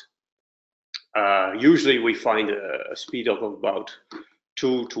enhanced. Usually we find a speed of about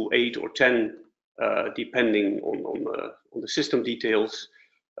 2 to 8 or 10, depending on the system details.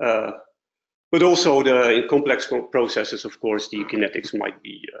 But also in complex processes, of course, the kinetics might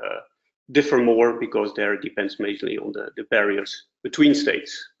be differ more because there it depends mainly on the barriers between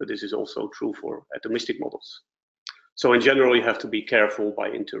states. But this is also true for atomistic models. So in general, you have to be careful by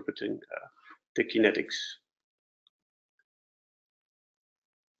interpreting the kinetics.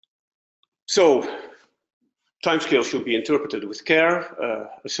 So timescale should be interpreted with care.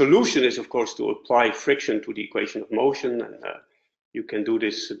 A solution is, of course, to apply friction to the equation of motion, and you can do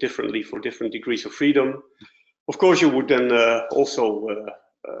this differently for different degrees of freedom. Of course, you would then also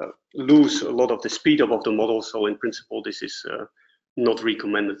lose a lot of the speed up of the model, so in principle, this is not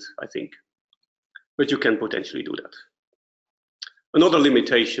recommended, I think. But you can potentially do that. Another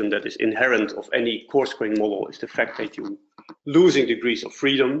limitation that is inherent of any coarse-grained model is the fact that you're losing degrees of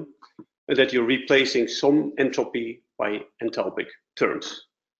freedom, and that you're replacing some entropy by enthalpic terms.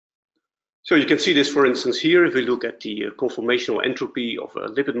 So you can see this, for instance, here. If we look at the conformational entropy of a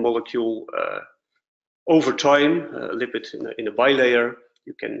lipid molecule over time, lipid in a bilayer,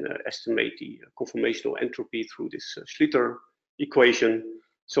 you can estimate the conformational entropy through this Schlitter equation.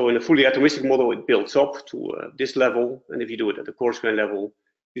 So in a fully atomistic model, it builds up to this level, and if you do it at the coarse-grained level,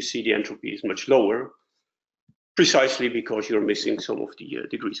 you see the entropy is much lower, precisely because you're missing some of the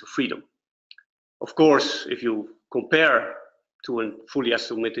degrees of freedom. Of course, if you compare to a fully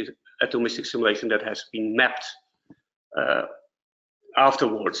atomistic simulation that has been mapped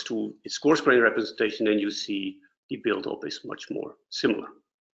afterwards to its coarse-grained representation, then you see the build-up is much more similar.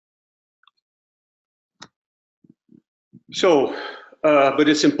 So, but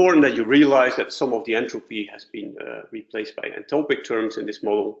it's important that you realize that some of the entropy has been replaced by enthalpic terms in this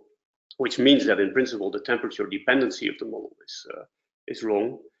model, which means that in principle the temperature dependency of the model is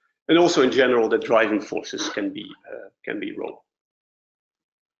wrong, and also in general the driving forces can be wrong.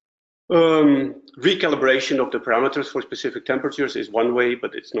 Recalibration of the parameters for specific temperatures is one way,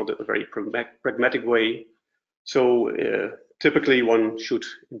 but it's not a very pragmatic way. So typically one should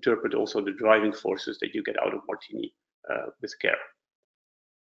interpret also the driving forces that you get out of Martini with care.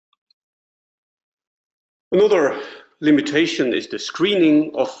 Another limitation is the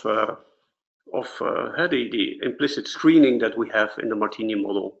screening of the implicit screening that we have in the Martini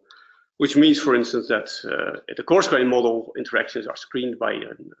model, which means, for instance, that at the coarse-grained model, interactions are screened by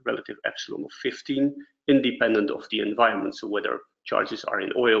a relative epsilon of 15, independent of the environment. So whether charges are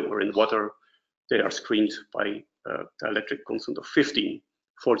in oil or in water, they are screened by the electric constant of 15.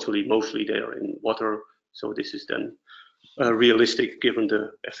 Fortunately, mostly they are in water, so this is then realistic given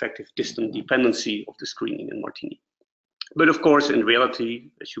the effective distance dependency of the screening in Martini. But of course, in reality,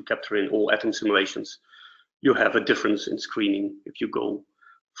 as you capture in all atom simulations, you have a difference in screening if you go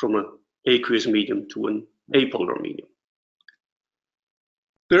from an aqueous medium to an apolar medium.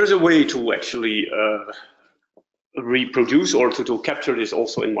 There is a way to actually reproduce or to capture this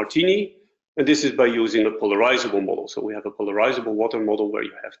also in Martini, and this is by using a polarizable model. So we have a polarizable water model where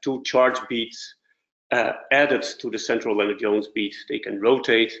you have two charge beads added to the central Lennard-Jones bead. They can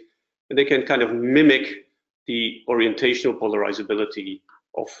rotate, and they can kind of mimic the orientational polarizability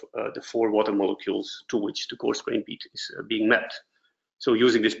of the four water molecules to which the coarse-grained bead is being mapped. So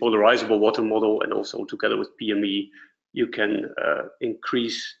using this polarizable water model and also together with PME, you can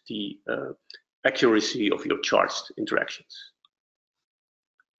increase the accuracy of your charged interactions.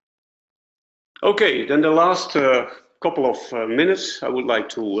 Okay, then the last couple of minutes, I would like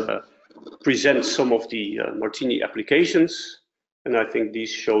to present some of the Martini applications. And I think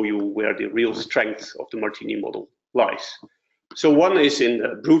these show you where the real strength of the Martini model lies. So one is in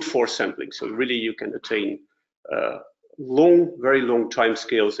brute force sampling. So really you can attain very long time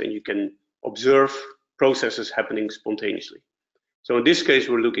scales, and you can observe processes happening spontaneously. So in this case,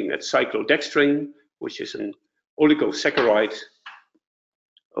 we're looking at cyclodextrin, which is an oligosaccharide.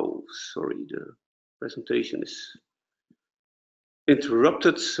 Oh, sorry, the presentation is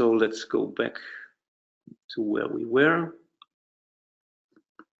interrupted, so let's go back to where we were.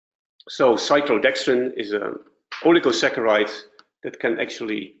 So cyclodextrin is an oligosaccharide that can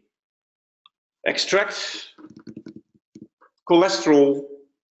actually extract cholesterol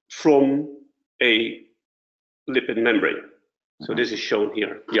from a lipid membrane. So this is shown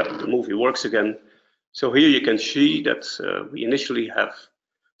here. Yeah, the movie works again. So here you can see that we initially have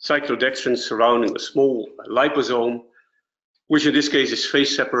cyclodextrin surrounding a small liposome, which in this case is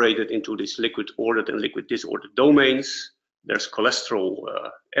phase separated into these liquid ordered and liquid disordered domains. There's cholesterol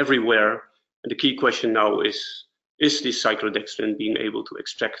everywhere. And the key question now is this cyclodextrin being able to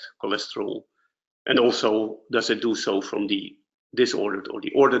extract cholesterol? And also, does it do so from the disordered or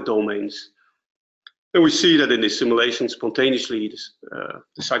the ordered domains? And we see that in this simulation, spontaneously,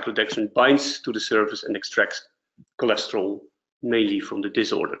 the cyclodextrin binds to the surface and extracts cholesterol, mainly from the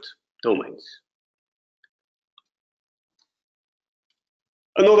disordered domains.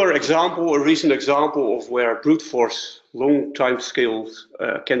 Another example, a recent example of where brute force long time scales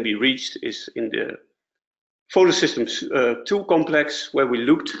can be reached is in the photosystems 2 complex, where we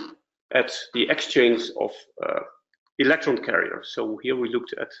looked at the exchange of electron carriers. So here we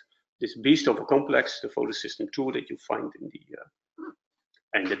looked at this beast of a complex, the photosystem 2, that you find in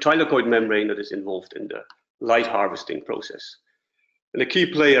the thylakoid membrane that is involved in the light harvesting process. And the key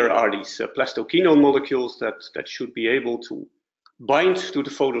player are these plastoquinone molecules that should be able to bind to the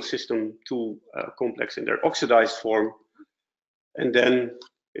photosystem 2 complex in their oxidized form. And then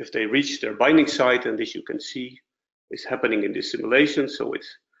if they reach their binding site, and this you can see is happening in this simulation, so it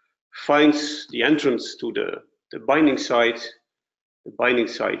finds the entrance to the binding site. The binding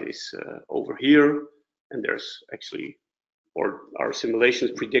site is over here, and there's actually, or our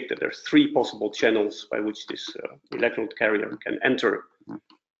simulations predict that there's 3 possible channels by which this electron carrier can enter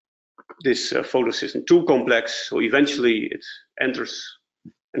this photosystem 2 complex. So eventually it enters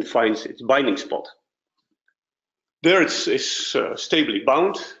and finds its binding spot. There it is stably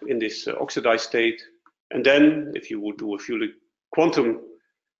bound in this oxidized state. And then if you would do a few quantum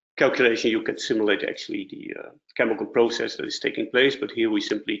calculation, you can simulate actually the chemical process that is taking place. But here we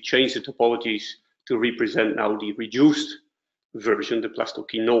simply change the topologies to represent now the reduced version, the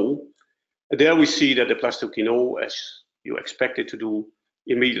plastoquinol. And there we see that the plastoquinol, as you expect it to do,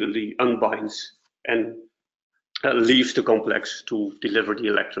 immediately unbinds and leaves the complex to deliver the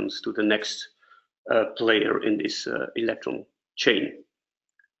electrons to the next player in this electron chain.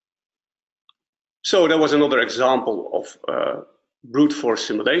 So that was another example of brute force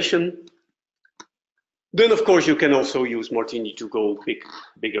simulation. Then of course you can also use Martini to go big,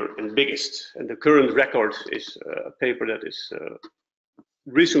 bigger and biggest. And the current record is a paper that is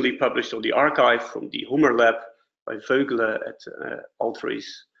recently published on the archive from the Hummer lab by Vögele at Altreis,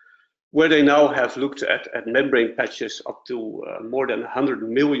 where they now have looked at membrane patches up to more than 100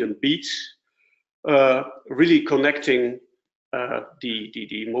 million beads, really connecting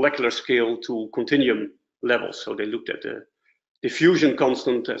the molecular scale to continuum levels. So they looked at the diffusion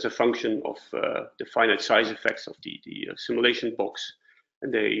constant as a function of the finite size effects of the simulation box,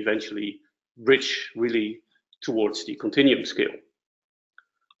 and they eventually bridge really towards the continuum scale.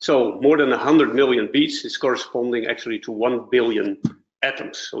 So more than 100 million beats is corresponding actually to 1 billion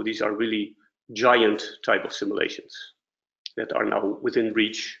atoms. So these are really giant type of simulations that are now within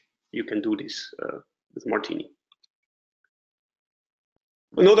reach. You can do this with Martini.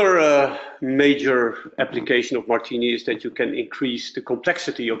 Another major application of Martini is that you can increase the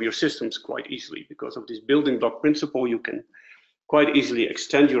complexity of your systems quite easily. Because of this building block principle, you can quite easily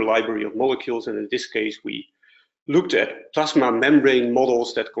extend your library of molecules. And in this case, we looked at plasma membrane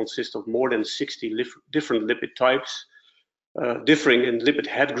models that consist of more than 60 different lipid types, differing in lipid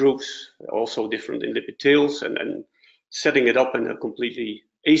head groups, also different in lipid tails, and setting it up in a completely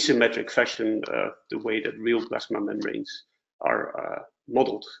asymmetric fashion, the way that real plasma membranes are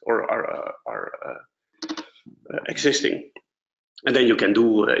modeled or are existing. And then you can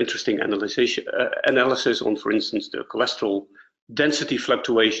do interesting analysis on, for instance, the cholesterol density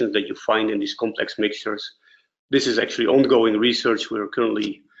fluctuations that you find in these complex mixtures. This is actually ongoing research. We're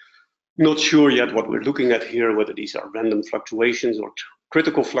currently not sure yet what we're looking at here, whether these are random fluctuations or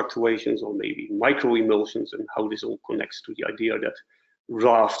critical fluctuations or maybe microemulsions, and how this all connects to the idea that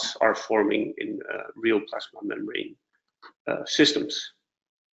rafts are forming in real plasma membrane systems.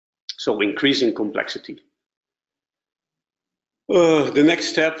 So increasing complexity. The next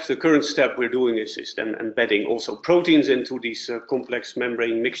step, the current step we're doing is then embedding also proteins into these complex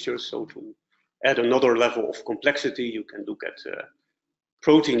membrane mixtures. So to add another level of complexity, you can look at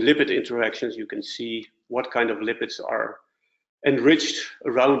protein-lipid interactions. You can see what kind of lipids are enriched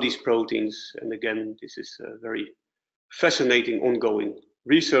around these proteins. And again, this is very fascinating ongoing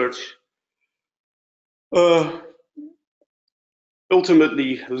research,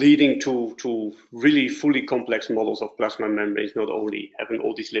 ultimately leading to really fully complex models of plasma membranes, not only having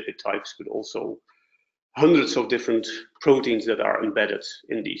all these lipid types, but also hundreds of different proteins that are embedded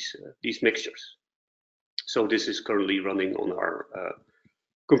in these mixtures. So this is currently running on our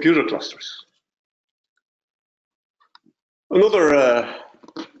computer clusters. Another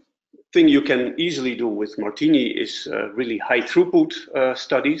thing you can easily do with Martini is really high throughput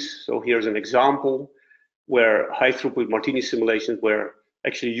studies. So here's an example where high throughput Martini simulations were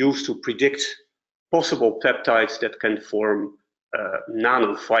actually used to predict possible peptides that can form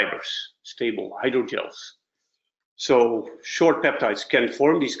nanofibers, stable hydrogels. So short peptides can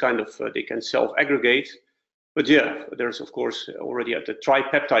form these kind of, they can self-aggregate. But yeah, there's of course already at the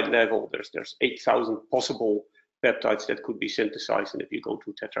tripeptide level, there's 8,000 possible peptides that could be synthesized. And if you go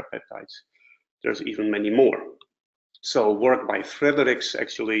to tetrapeptides, there's even many more. So work by Fredericks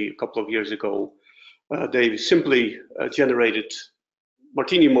actually a couple of years ago, they simply generated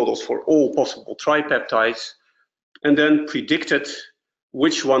Martini models for all possible tripeptides and then predicted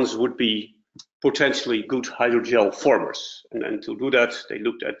which ones would be potentially good hydrogel formers. And to do that, they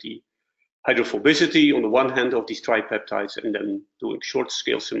looked at the hydrophobicity on the one hand of these tripeptides, and then doing short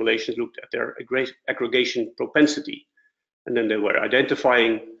scale simulations looked at their aggregation propensity. And then they were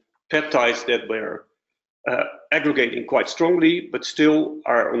identifying peptides that were aggregating quite strongly, but still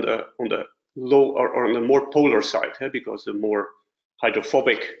are on the low or on the more polar side, because the more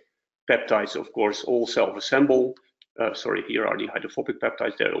hydrophobic peptides, of course, all self-assemble. Sorry, here are the hydrophobic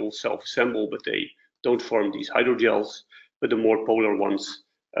peptides, they're all self-assemble, but they don't form these hydrogels, but the more polar ones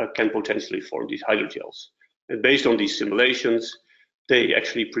can potentially form these hydrogels. And based on these simulations, they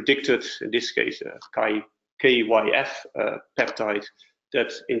actually predicted, in this case, a KYF peptide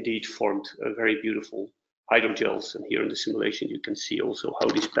that indeed formed very beautiful hydrogels. And here in the simulation, you can see also how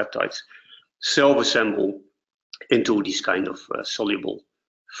these peptides self-assemble into these kind of soluble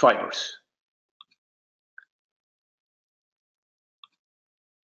fibers.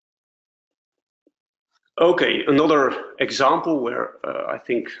 Okay, another example where I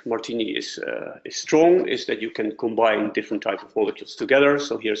think Martini is strong is that you can combine different types of molecules together.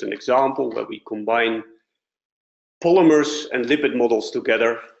 So here's an example where we combine polymers and lipid models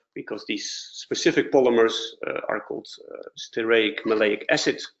together, because these specific polymers are called stearic maleic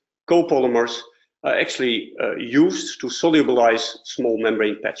acid copolymers, are actually used to solubilize small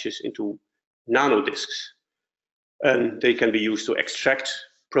membrane patches into nanodiscs. And they can be used to extract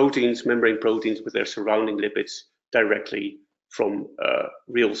proteins, membrane proteins with their surrounding lipids directly from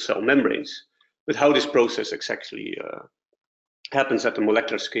real cell membranes. But how this process exactly happens at the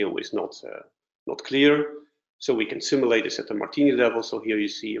molecular scale is not clear. So we can simulate this at the Martini level. So here you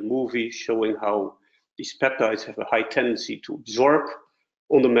see a movie showing how these peptides have a high tendency to absorb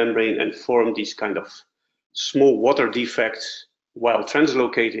on the membrane and form these kind of small water defects while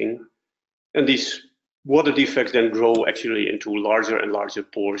translocating. And these water defects then grow actually into larger and larger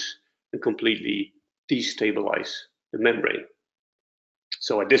pores and completely destabilize the membrane.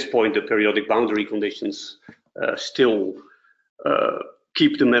 So at this point, the periodic boundary conditions still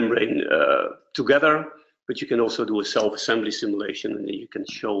keep the membrane together, but you can also do a self-assembly simulation, and then you can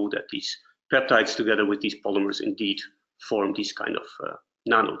show that these peptides together with these polymers indeed form these kind of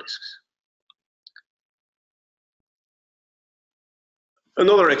nanodiscs.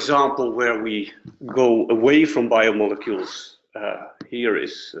 Another example where we go away from biomolecules here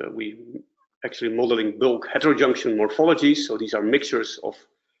is we actually modeling bulk heterojunction morphologies. So these are mixtures of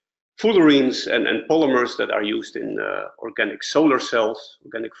fullerenes and polymers that are used in organic solar cells,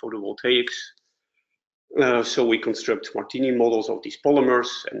 organic photovoltaics. So we construct Martini models of these polymers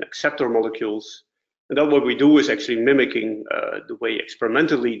and acceptor molecules. And then what we do is actually mimicking the way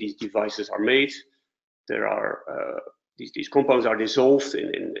experimentally these devices are made. There are these compounds are dissolved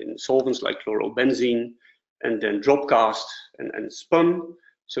in solvents like chlorobenzene and then drop cast and spun.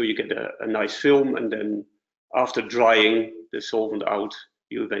 So you get a nice film, and then after drying the solvent out,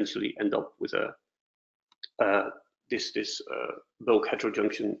 you eventually end up with this bulk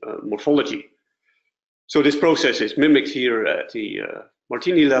heterojunction morphology. So this process is mimicked here at the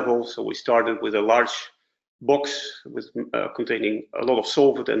Martini level. So we started with a large box with containing a lot of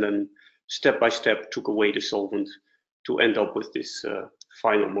solvent, and then step by step took away the solvent to end up with this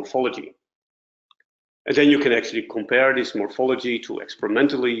final morphology. And then you can actually compare this morphology to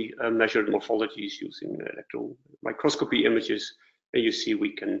experimentally measured morphologies using electron microscopy images, and you see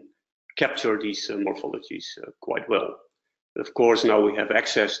we can capture these morphologies quite well. But of course, now we have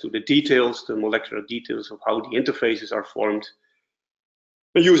access to the details, the molecular details of how the interfaces are formed.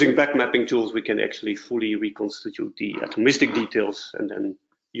 And using backmapping tools, we can actually fully reconstitute the atomistic details and then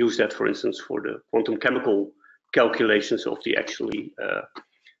use that, for instance, for the quantum chemical calculations of the actually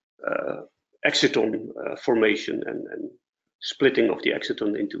exciton formation and splitting of the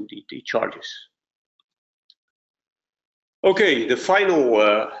exciton into the charges. Okay, the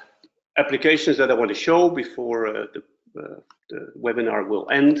final applications that I want to show before the webinar will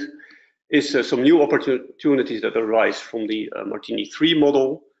end is some new opportunities that arise from the Martini 3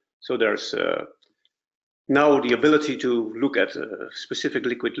 model. So there's now the ability to look at specific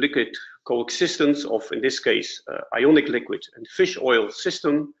liquid-liquid coexistence of, in this case, ionic liquid and fish oil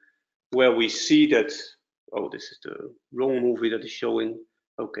system, where we see that, oh, this is the wrong movie that is showing.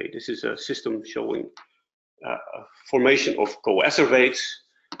 Okay, this is a system showing formation of coarse-grained,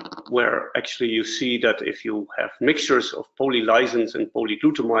 where actually you see that if you have mixtures of polylysins and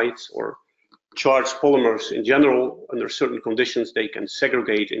polyglutamides or charged polymers in general, under certain conditions, they can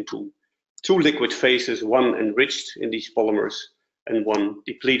segregate into two liquid phases, one enriched in these polymers and one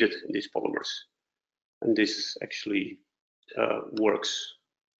depleted in these polymers. And this actually works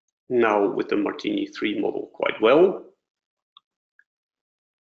now with the Martini 3 model quite well.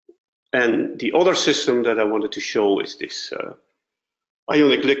 And the other system that I wanted to show is this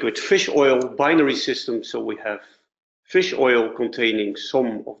ionic liquid fish oil binary system. So we have fish oil containing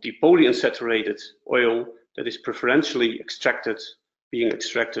some of the polyunsaturated oil that is preferentially being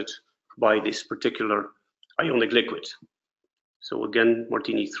extracted by this particular ionic liquid. So again,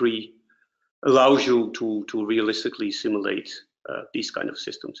 Martini 3 allows you to realistically simulate these kind of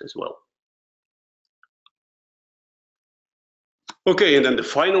systems as well. Okay, and then the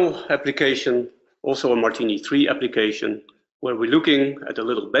final application, also a Martini 3 application, where we're looking at a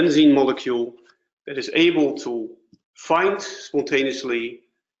little benzene molecule that is able to find spontaneously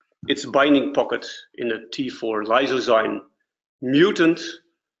its binding pocket in a T4 lysozyme mutant,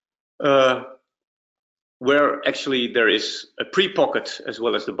 where actually there is a pre-pocket as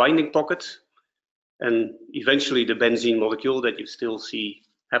well as the binding pocket, and eventually the benzene molecule that you still see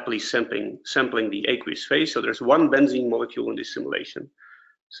happily sampling the aqueous phase. So there's one benzene molecule in this simulation.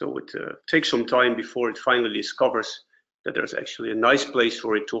 So it takes some time before it finally discovers that there's actually a nice place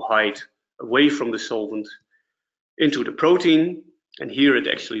for it to hide away from the solvent into the protein. And here it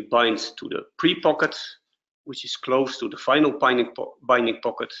actually binds to the pre-pocket, which is close to the final binding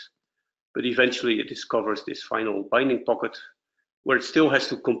pocket. But eventually it discovers this final binding pocket where it still has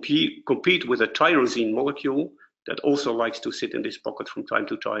to compete with a tyrosine molecule that also likes to sit in this pocket from time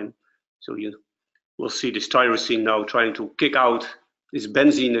to time. So you will see this tyrosine now trying to kick out this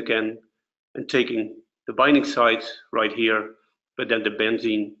benzene again and taking the binding site right here, but then the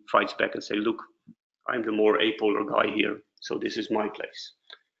benzene fights back and say, look, I'm the more apolar guy here, so this is my place.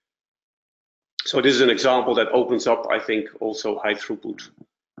 So this is an example that opens up, I think, also high throughput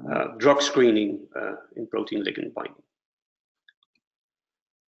drug screening in protein ligand binding.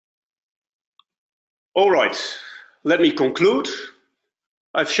 All right, let me conclude.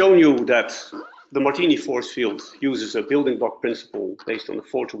 I've shown you that the Martini force field uses a building block principle based on a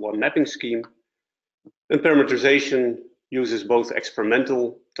 4-to-1 mapping scheme, and parameterization uses both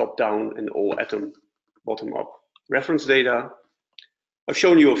experimental top-down and all-atom bottom-up reference data. I've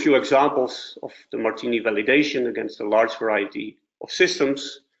shown you a few examples of the Martini validation against a large variety of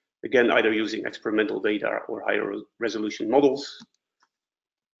systems, again, either using experimental data or higher resolution models.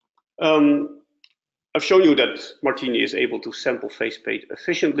 I've shown you that Martini is able to sample phase space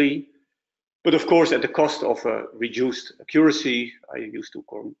efficiently, but of course at the cost of a reduced accuracy. I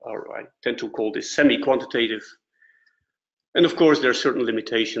tend to call this semi-quantitative. And of course there are certain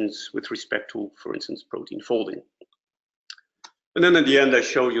limitations with respect to, for instance, protein folding. And then at the end I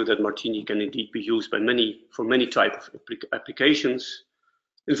show you that Martini can indeed be used for many types of applications,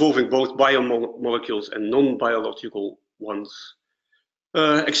 involving both biomolecules and non-biological ones.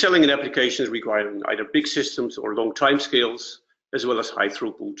 Excelling in applications requiring either big systems or long timescales, as well as high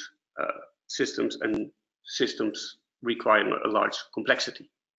throughput systems and systems requiring a large complexity.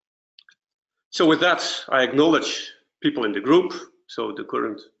 So with that, I acknowledge people in the group. So the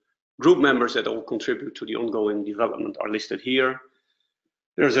current group members that all contribute to the ongoing development are listed here.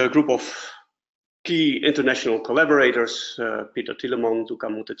 There's a group of key international collaborators, Peter Tilleman, Luca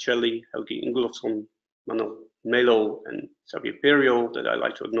Monticelli, Helgi Ingolfsson, Manuel Melo, and Xavier Perio that I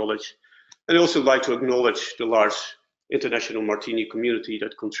like to acknowledge. And I also like to acknowledge the large international Martini community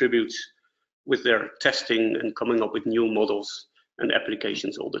that contributes with their testing and coming up with new models and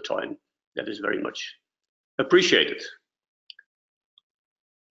applications all the time. That is very much appreciated.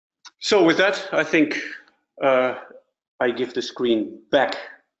 So with that, I think I give the screen back.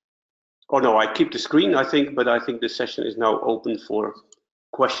 Oh no, I keep the screen, I think, but I think the session is now open for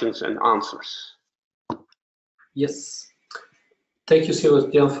questions and answers. Yes. Thank you,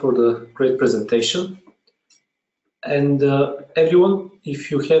 Sebastian, for the great presentation. And everyone,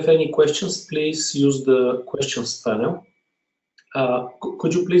 if you have any questions, please use the questions panel.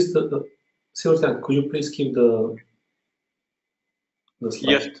 Could you please, Sebastian, could you please keep the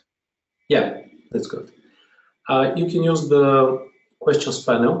slide? Yes. Yeah, that's good. You can use the questions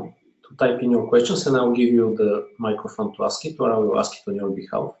panel to type in your questions, and I'll give you the microphone to ask it, or I will ask it on your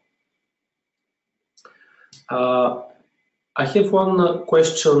behalf. I have one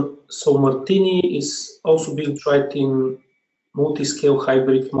question. So Martini is also being tried in multi-scale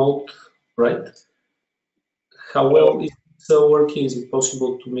hybrid mode, right? How well is it working? Is it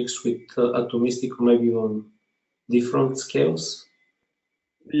possible to mix with atomistic or maybe on different scales?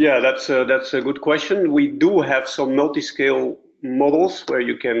 Yeah, that's a good question. We do have some multi-scale models where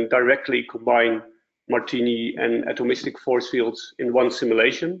you can directly combine Martini and atomistic force fields in one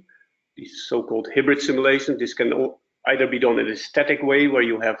simulation. These so-called hybrid simulations. This can either be done in a static way where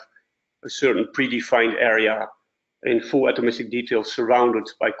you have a certain predefined area in full atomistic detail surrounded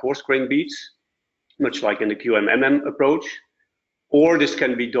by coarse-grained beads, much like in the QMMM approach. Or this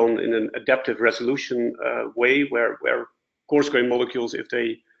can be done in an adaptive resolution way where coarse-grained molecules, if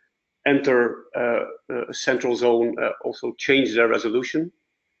they enter a central zone, also change their resolution.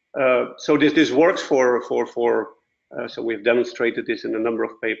 So this works for so we've demonstrated this in a number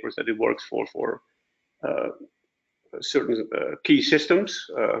of papers that it works for certain key systems.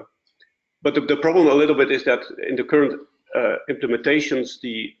 But the problem a little bit is that in the current implementations,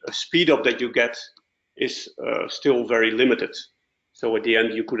 the speed up that you get is still very limited. So at the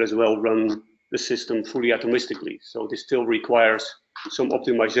end, you could as well run the system fully atomistically. So this still requires some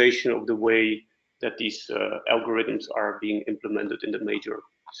optimization of the way that these algorithms are being implemented in the major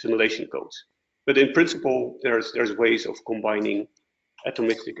simulation codes. But in principle, there's ways of combining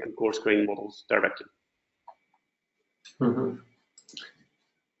atomistic and coarse-grained models directly. Mm-hmm.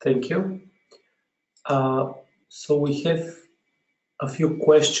 Thank you. So we have a few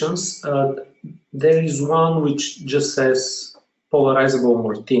questions. There is one which just says polarizable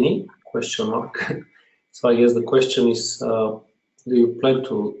Martini, question mark. So I guess the question is, do you plan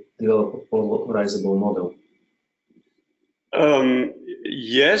to develop a polarizable model?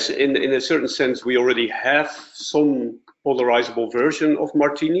 Yes, in a certain sense, we already have some polarizable version of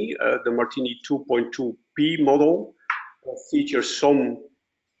Martini. The Martini 2.2p model features some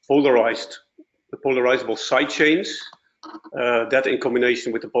polarizable side chains. That in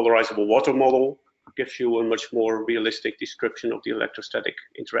combination with the polarizable water model gives you a much more realistic description of the electrostatic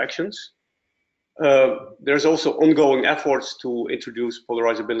interactions. There's also ongoing efforts to introduce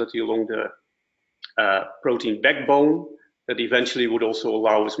polarizability along the protein backbone that eventually would also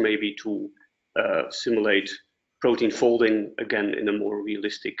allow us maybe to simulate protein folding again in a more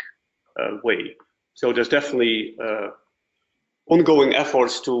realistic way. So there's definitely ongoing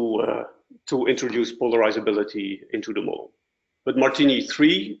efforts to introduce polarizability into the model. But Martini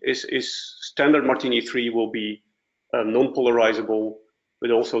 3 standard Martini 3 will be non-polarizable,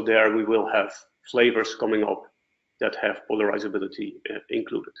 but also there we will have flavors coming up that have polarizability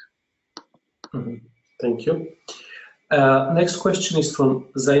included. Mm-hmm. Thank you. Next question is from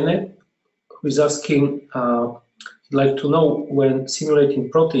Zainab, who is asking, like to know when simulating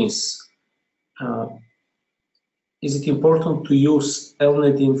proteins, is it important to use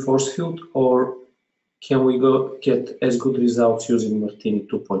L-Nadine force field, or can we get as good results using Martini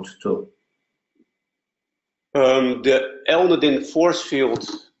 2.2? The L-Nadine force field,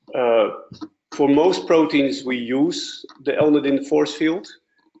 for most proteins we use the L-Nadine force field.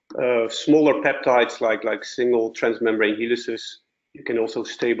 Smaller peptides like single transmembrane helices, you can also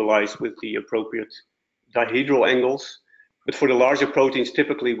stabilize with the appropriate dihedral angles. But for the larger proteins,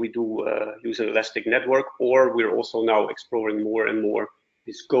 typically we do use an elastic network, or we're also now exploring more and more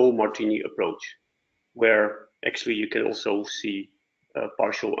this Go-Martini approach, where actually you can also see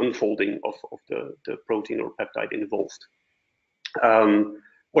partial unfolding of the protein or peptide involved.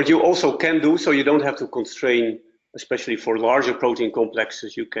 What you also can do, so you don't have to constrain, especially for larger protein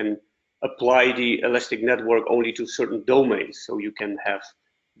complexes, you can apply the elastic network only to certain domains. So you can have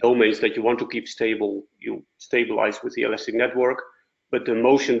domains that you want to keep stable, you stabilize with the elastic network, but the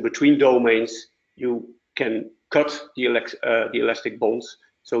motion between domains, you can cut the elastic bonds,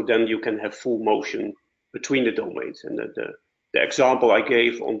 so then you can have full motion between the domains. And the example I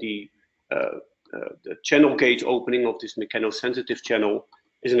gave on the channel gate opening of this mechanosensitive channel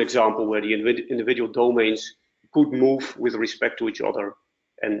is an example where the individual domains could move with respect to each other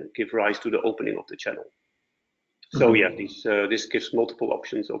and give rise to the opening of the channel. So yeah, this gives multiple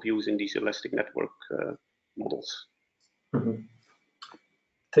options of using these elastic network models. Mm-hmm.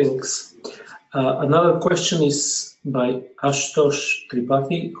 Thanks. Another question is by Ashutosh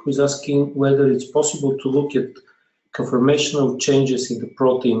Tripathi, who is asking whether it's possible to look at conformational changes in the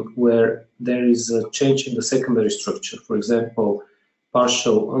protein where there is a change in the secondary structure, for example,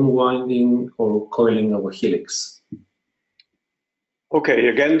 partial unwinding or coiling of a helix. Okay,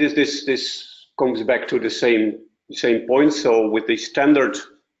 again, this comes back to the same point. So with the standard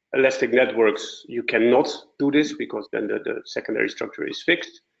elastic networks, you cannot do this because then the secondary structure is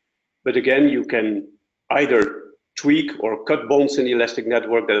fixed. But again, you can either tweak or cut bonds in the elastic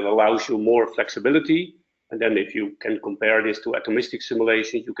network that allows you more flexibility. And then if you can compare this to atomistic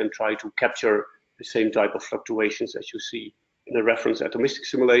simulations, you can try to capture the same type of fluctuations as you see in a reference atomistic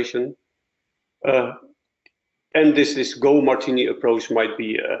simulation. And this Go-Martini approach might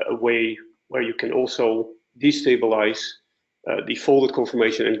be a way where you can also destabilize the folded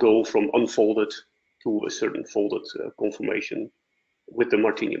conformation and go from unfolded to a certain folded conformation with the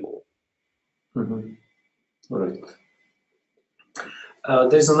Martini model. Mm-hmm. All right.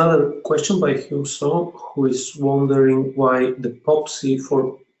 There's another question by Hugh who is wondering why the POPC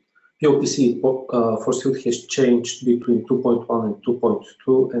for force has changed between 2.1 and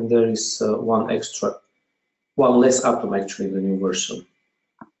 2.2, and there is one less atom actually in the new version.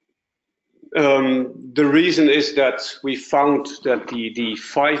 The reason is that we found that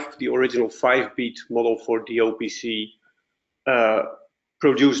the original 5-beat model for DOPC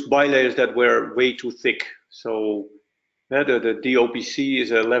produced bilayers that were way too thick. So the DOPC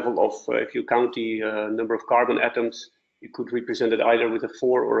is a level of, if you count the number of carbon atoms, you could represent it either with a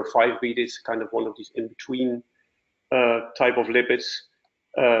 4 or a 5-beat. It's kind of one of these in-between type of lipids.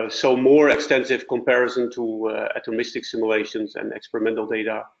 So more extensive comparison to atomistic simulations and experimental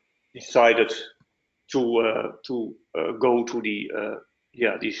data decided to go to the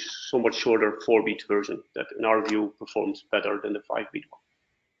somewhat shorter 4-beat version that in our view performs better than the 5-beat one.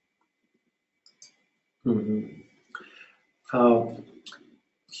 Mm-hmm.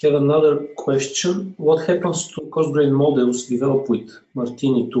 Have another question. What happens to coarse-grained models developed with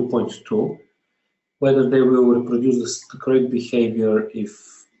Martini 2.2? Whether they will reproduce the correct behavior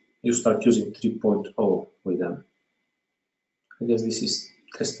if you start using 3.0 with them? I guess this is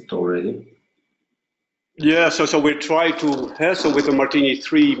tested already. Yeah, so we try to, so with the Martini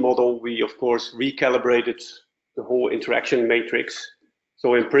 3 model, we of course recalibrated the whole interaction matrix.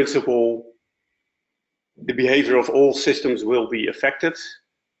 So in principle, the behavior of all systems will be affected.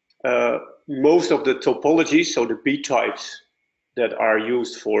 Most of the topologies, so the B types that are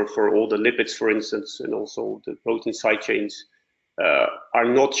used for all the lipids, for instance, and also the protein side chains, are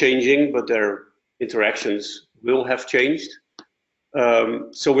not changing, but their interactions will have changed.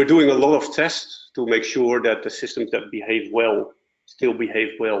 So we're doing a lot of tests to make sure that the systems that behave well still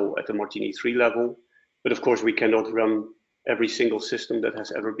behave well at the Martini 3 level. But of course, we cannot run every single system that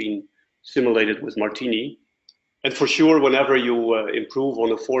has ever been simulated with Martini. And for sure, whenever you improve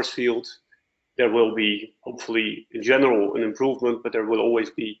on a force field, there will be, hopefully, in general, an improvement, but there will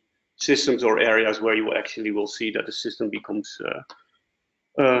always be systems or areas where you actually will see that the system becomes,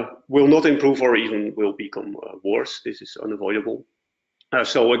 will not improve or even will become worse. This is unavoidable.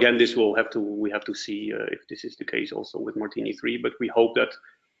 So again, we have to see if this is the case also with Martini 3, but we hope that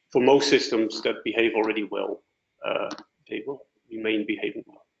for most systems that behave already well, they will remain behaving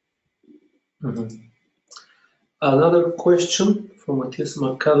well. Mm-hmm. Another question from Matthias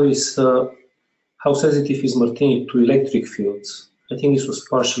Mercado is how sensitive is Martini to electric fields? I think this was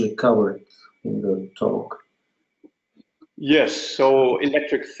partially covered in the talk. Yes, so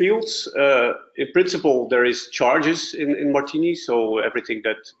electric fields, in principle, there is charges in Martini, so everything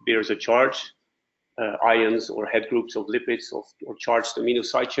that bears a charge, ions or head groups of lipids or charged amino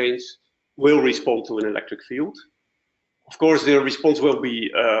side chains will respond to an electric field. Of course, the response will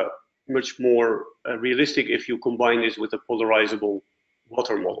be much more realistic if you combine this with a polarizable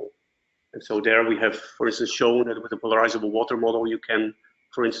water model. And so there we have, for instance, shown that with a polarizable water model, you can,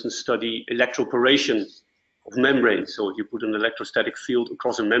 for instance, study electroporation of membranes. So if you put an electrostatic field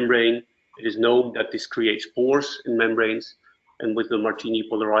across a membrane, it is known that this creates pores in membranes. And with the Martini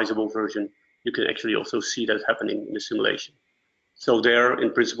polarizable version, you can actually also see that happening in the simulation. So there,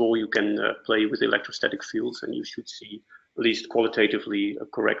 in principle, you can play with electrostatic fields and you should see, at least qualitatively, a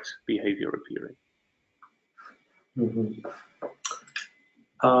correct behavior appearing. Mm-hmm.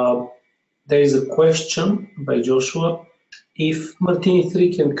 There is a question by Joshua. If Martini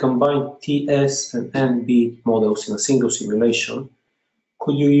 3 can combine TS and N bead models in a single simulation,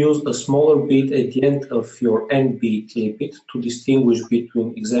 could you use a smaller bead at the end of your N bead lipid to distinguish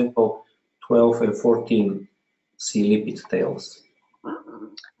between, example, 12 and 14 C lipid tails?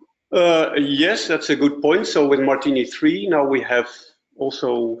 Yes, that's a good point. So with Martini 3, now we have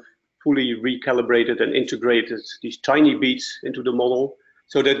also fully recalibrated and integrated these tiny beats into the model.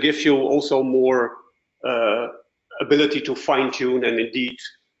 So that gives you also more ability to fine tune and indeed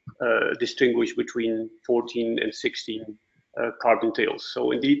distinguish between 14 and 16 carbon tails.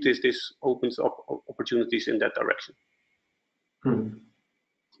 So indeed, this opens up opportunities in that direction.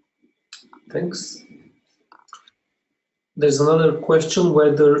 Thanks. There's another question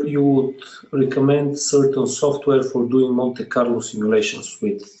whether you would recommend certain software for doing Monte Carlo simulations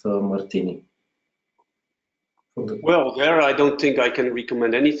with Martini. Well, there I don't think I can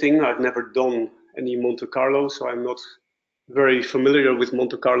recommend anything. I've never done any Monte Carlo, so I'm not very familiar with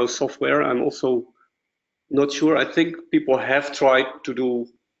Monte Carlo software. I'm also not sure. I think people have tried to do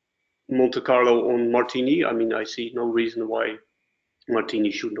Monte Carlo on Martini. I mean, I see no reason why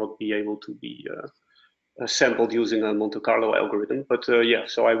Martini should not be able to be sampled using a Monte Carlo algorithm. But yeah,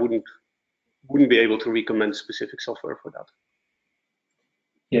 so I wouldn't be able to recommend specific software for that.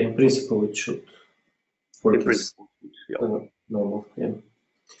 Yeah, in principle it should work. In principle, yeah. Normal. Yeah.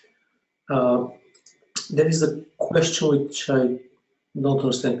 There is a question which I don't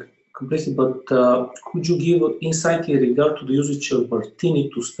understand completely, but could you give insight in regard to the usage of Martini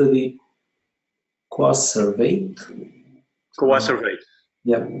to study coarse-grained? Coarse-grained.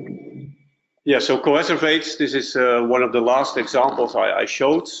 Yeah. Yeah, so coarse-grained, this is one of the last examples I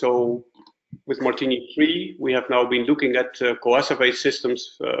showed. So with Martini 3, we have now been looking at coarse-grained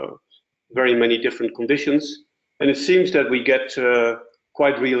systems, very many different conditions. And it seems that we get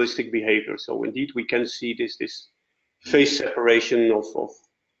quite realistic behavior. So indeed, we can see this phase separation of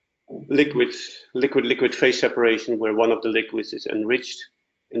liquid phase separation, where one of the liquids is enriched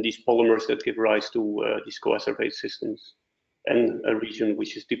in these polymers that give rise to these coarse-grained systems, and a region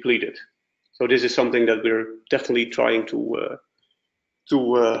which is depleted. So this is something that we're definitely trying to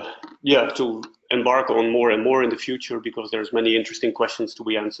embark on more and more in the future, because there's many interesting questions to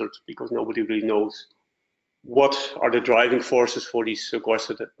be answered, because nobody really knows what are the driving forces for these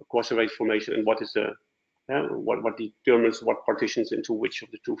coarse-grained formation, and what is the what determines what partitions into which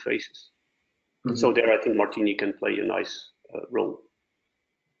of the two phases. So there, I think Martini can play a nice role.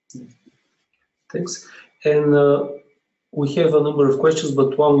 Thanks. And we have a number of questions,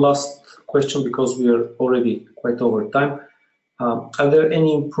 but one last question, because we are already quite over time. Are there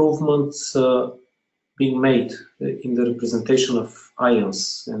any improvements being made in the representation of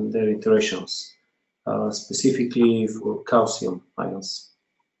ions and their interactions, specifically for calcium ions?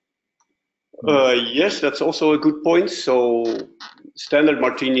 Yes, that's also a good point. So standard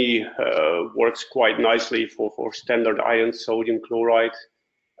Martini works quite nicely for standard ions, sodium chloride,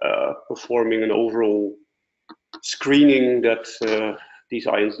 performing an overall screening that these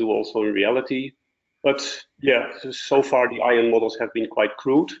ions do also in reality. But yeah, so far the ion models have been quite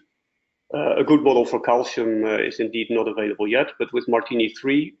crude. A good model for calcium is indeed not available yet, but with Martini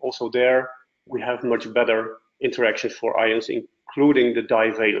 3, also there we have much better interactions for ions, including the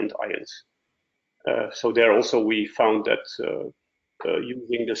divalent ions. So there also we found that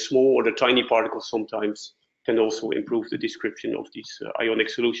using the small or the tiny particles sometimes can also improve the description of these ionic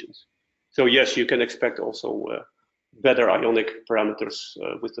solutions. So yes, you can expect also better ionic parameters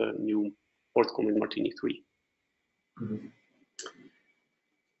with the new forthcoming Martini 3.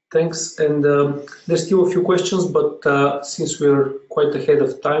 Thanks. And there's still a few questions, but since we're quite ahead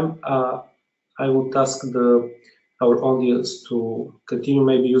of time, I would ask our audience to continue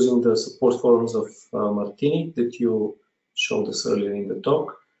maybe using the support forums of Martini that you showed us earlier in the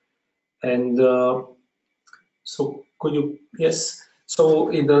talk. And so could you, yes. So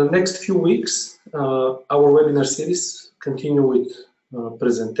in the next few weeks, our webinar series continue with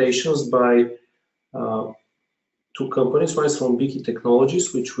presentations by two companies. One is from Biki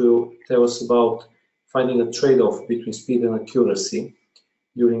Technologies, which will tell us about finding a trade-off between speed and accuracy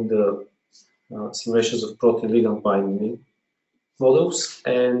during the simulations of protein ligand binding models.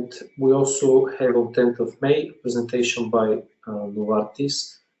 And we also have on 10th of May a presentation by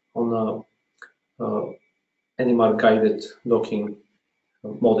Novartis on animal guided docking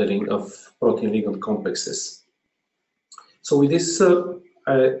modeling of protein ligand complexes. So with this,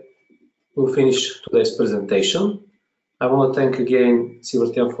 I will finish today's presentation. I want to thank again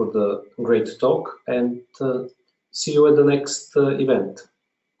Sebastian for the great talk, and see you at the next event.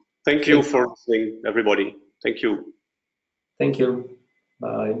 Thank you for listening, everybody. Thank you. Thank you.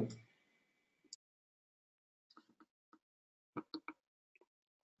 Bye.